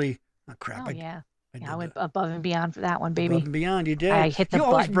 you really... Oh, crap. I went above and beyond for that one, baby. Above and beyond, you did. I hit the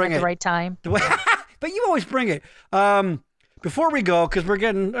button at the right time. But you always bring it. Before we go, because we're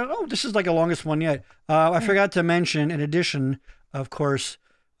getting, this is like the longest one yet. I forgot to mention, in addition, of course,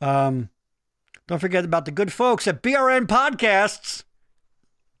 don't forget about the good folks at BRN Podcasts.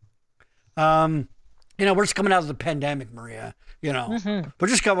 We're just coming out of the pandemic, Maria. We're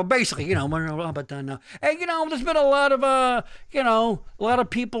just coming, basically, we're about done now. And, there's been a lot of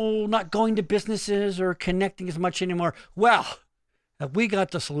people not going to businesses or connecting as much anymore. Well, we got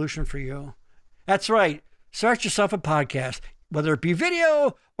the solution for you. That's right. Start yourself a podcast, whether it be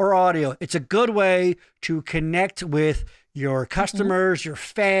video or audio. It's a good way to connect with your customers, your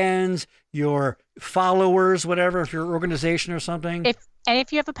fans, your followers, whatever, if you're an organization or something.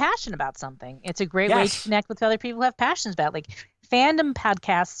 If you have a passion about something, it's a great way to connect with other people who have passions about it. Like, fandom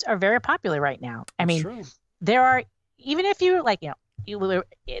podcasts are very popular right now. I mean, there are, even if you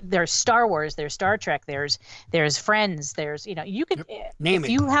there's Star Wars, there's Star Trek, there's Friends, there's, you could name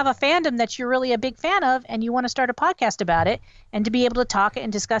it. You have a fandom that you're really a big fan of and you want to start a podcast about it, and to be able to talk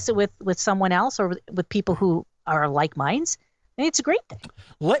and discuss it with someone else or with people who are like minds, it's a great thing.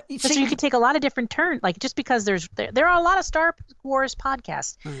 So you can take a lot of different turns, like, just because there are a lot of Star Wars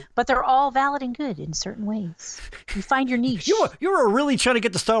podcasts, but they're all valid and good in certain ways. You find your niche. You were really trying to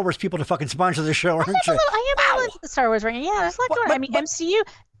get the Star Wars people to fucking sponsor the show, aren't you? I am a little into Star Wars right now. Yeah, there's a lot going on. I mean, MCU,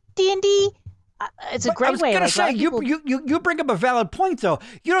 D&D. It's a great way. I was going to say, you bring up a valid point, though.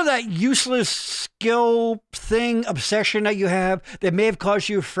 You know that useless skill thing, obsession that you have that may have caused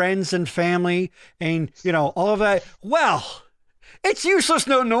you friends and family and, all of that? Well, it's useless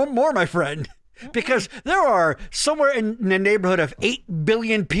no more, my friend, because there are somewhere in the neighborhood of 8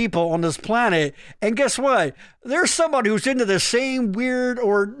 billion people on this planet. And guess what? There's someone who's into the same weird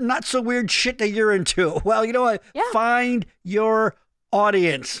or not so weird shit that you're into. Well, you know what? Yeah. Find your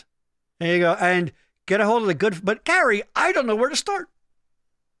audience. There you go. And get a hold of the good. But Gary, I don't know where to start.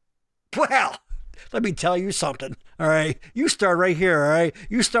 Well, let me tell you something. All right, you start right here. All right,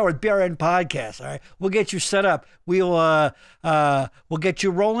 you start with BRN Podcast. All right, we'll get you set up. We'll get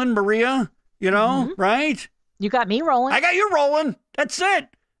you rolling, Maria. You know, right? You got me rolling. I got you rolling. That's it.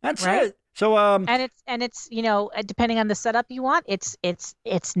 That's Right. it. So And it's depending on the setup you want, it's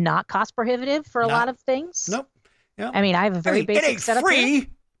not cost prohibitive for a No. lot of things. nope. Yeah. I mean, I have a very it basic ain't setup free, here.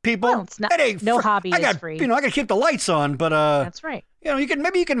 people. Well, it's not- It ain't no free. hobby I is got, free. I got to keep the lights on, but That's right. you can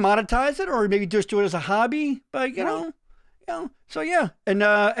monetize it, or maybe just do it as a hobby. But you know. So yeah, and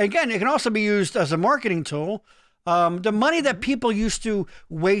again, it can also be used as a marketing tool. The money that people used to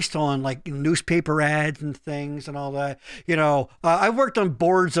waste on like newspaper ads and things and all that, I worked on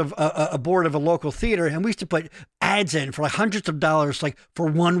boards of a board of a local theater, and we used to put ads in for like hundreds of dollars, like for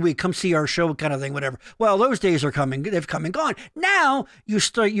 1 week, come see our show kind of thing, whatever. Well, those days are coming. They've come and gone. Now you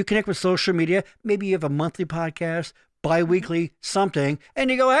connect with social media. Maybe you have a monthly podcast, bi-weekly something, and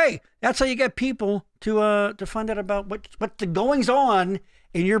you go, hey, that's how you get people to find out about what the goings on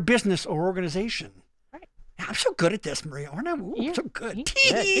in your business or organization. Right. I'm so good at this, Maria, aren't I? Ooh, I'm so good.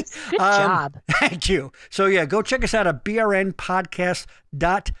 Good job. Thank you. So yeah, go check us out at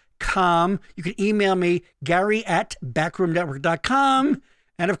brnpodcast.com. You can email me, Gary@backroomnetwork.com.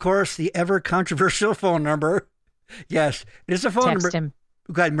 And of course, the ever controversial phone number. Yes, it is a phone Text number. him.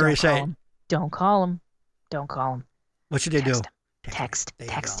 Go ahead, Maria, say it. Don't call him. Don't call him. What should they do? Text him. Text. There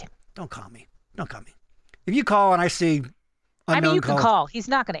you Text go. him. Don't call me. Don't call me. If you call and I see unknown you can calls- call. He's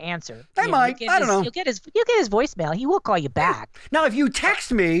not going to answer. I might. I don't know. You'll get his voicemail. He will call you back. Now, if you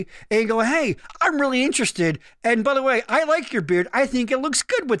text me and you go, hey, I'm really interested, and by the way, I like your beard. I think it looks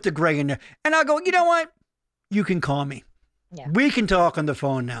good with the gray in there. And I'll go, you know what? You can call me. Yeah. We can talk on the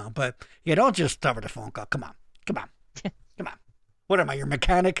phone now, but don't just cover the phone call. Come on. Come on. Come on. What am I, your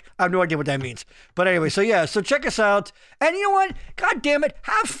mechanic? I have no idea what that means. But anyway, so check us out. And you know what? God damn it,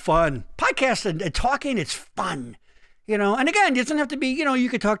 have fun. Podcasting and talking, it's fun. And again, it doesn't have to be, you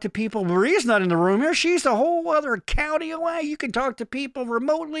can talk to people. Maria's not in the room here. She's a whole other county away. You can talk to people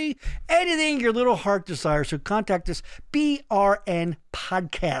remotely, anything your little heart desires. So contact us, BRN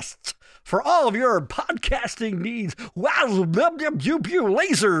Podcasts, for all of your podcasting needs. Wow,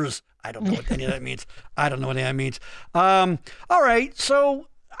 lasers. I don't know what any of that means. All right. So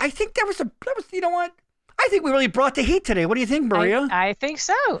I think that was you know what? I think we really brought the heat today. What do you think, Maria? I think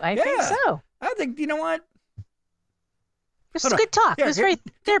so. I think so. I think, you know what? This was a good talk. Yeah, it was very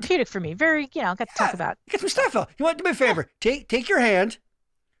therapeutic for me. Very, got to talk about. Get some stuff out. You want to do me a favor? Take your hand.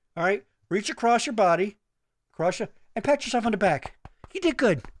 All right. Reach across your body. And pat yourself on the back. You did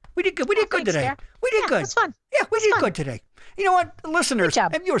good. We did good. We did good Thanks, today. Sarah. We did good. It was fun. Yeah, we did good today. You know what, listeners Good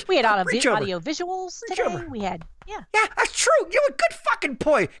job. and viewers, We had reach over. audio visuals Reach today. over. We had, Yeah, that's true. You have a good fucking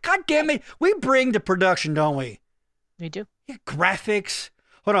point. God damn it. We bring the production, don't we? We do. Yeah, graphics.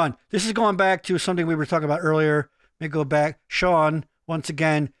 Hold on. This is going back to something we were talking about earlier. Let me go back. Sean, once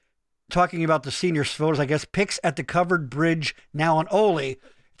again, talking about the seniors' photos, I guess. Pics at the covered bridge now on Ole.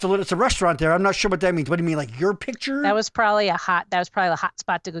 It's a restaurant there. I'm not sure what that means. What do you mean, like your picture? That was probably a hot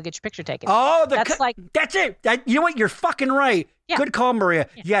spot to go get your picture taken. Oh, that's that's it. You know what? You're fucking right. Yeah. Good call, Maria.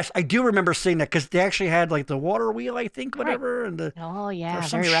 Yeah. Yes, I do remember seeing that because they actually had like the water wheel, I think, whatever, and the or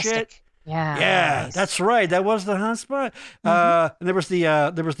some very rustic. shit. Yeah, nice. That's right. That was the hot spot. And there was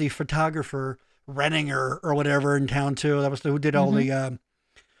the photographer Renninger or whatever in town too. That was who did all the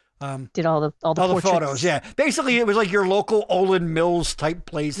did all the photos. Yeah, basically it was like your local Olin Mills type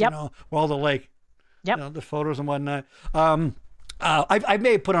place. Yep. Where all the Yep. the photos and whatnot. I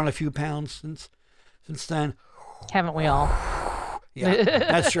may have put on a few pounds since then. Haven't we all? Yeah,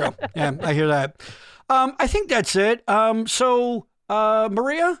 that's true. Yeah, I hear that. I think that's it. So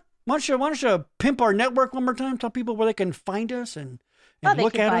Maria, why don't you pimp our network one more time? Tell people where they can find us and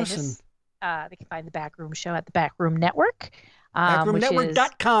look at us. They can find the Backroom Show at the Backroom Network.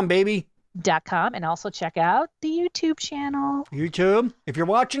 Backroomnetwork.com, baby. .com, and also check out the YouTube channel. YouTube. If you're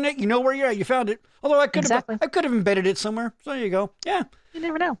watching it, you know where you're at. You found it. Although I could have embedded it somewhere. So there you go. Yeah. You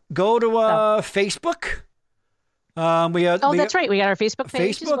never know. Go to Facebook. That's right. We got our Facebook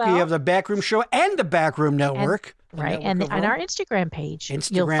page as well. We have the Backroom Show and the Backroom Network. And our Instagram page.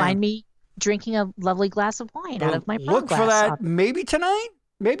 You'll find me drinking a lovely glass of wine out of my Look glass. for that maybe tonight.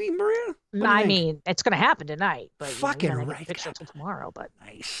 Maybe, Maria? I mean, it's going to happen tonight. But fucking right. right. Picture until tomorrow, but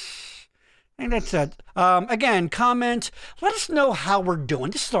nice. And that's it. Again, comment. Let us know how we're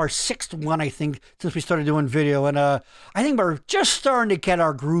doing. This is our 6th one, I think, since we started doing video. And I think we're just starting to get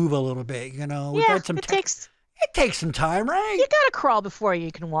our groove a little bit. We've had some it takes some time, right? You got to crawl before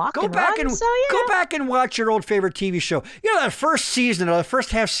you can walk. Go back and watch your old favorite TV show. That first season or the first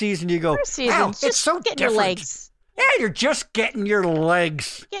half season, you go, wow, it's so different. Your legs. Yeah, you're just getting your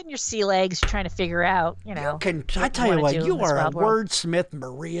legs. Getting your sea legs, you're trying to figure out, I what tell you wanna what, do you in this are a wild world. wordsmith,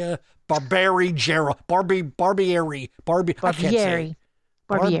 Maria Barberi Gerald. Barbieri. I can't say it.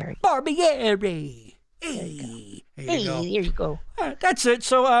 Barbieri. Barbieri. Hey, there Hey, you go. there you go. All right, that's it.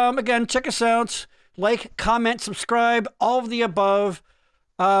 So, again, check us out. Like, comment, subscribe, all of the above.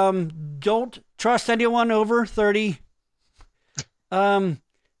 Don't trust anyone over 30. Don't.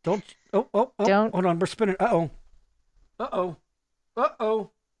 Oh. Don't. Hold on, we're spinning. Uh-oh. We're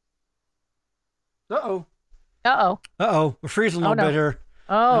freezing a little bit here.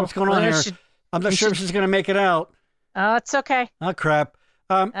 Oh. What's going on here? I'm not sure if this is going to make it out. Oh, it's okay. Oh, crap.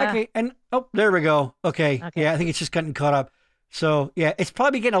 Okay, and there we go. Okay. Yeah, I think it's just getting caught up. So, yeah, it's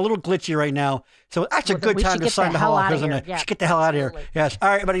probably getting a little glitchy right now. So that's a good time to sign the hell off, isn't it? Yeah, Just get the hell out of here. Yes. All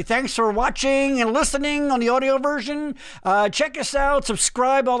right, everybody. Thanks for watching and listening on the audio version. Check us out,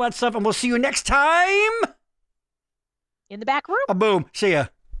 subscribe, all that stuff, and we'll see you next time. In the back room. Boom. See ya.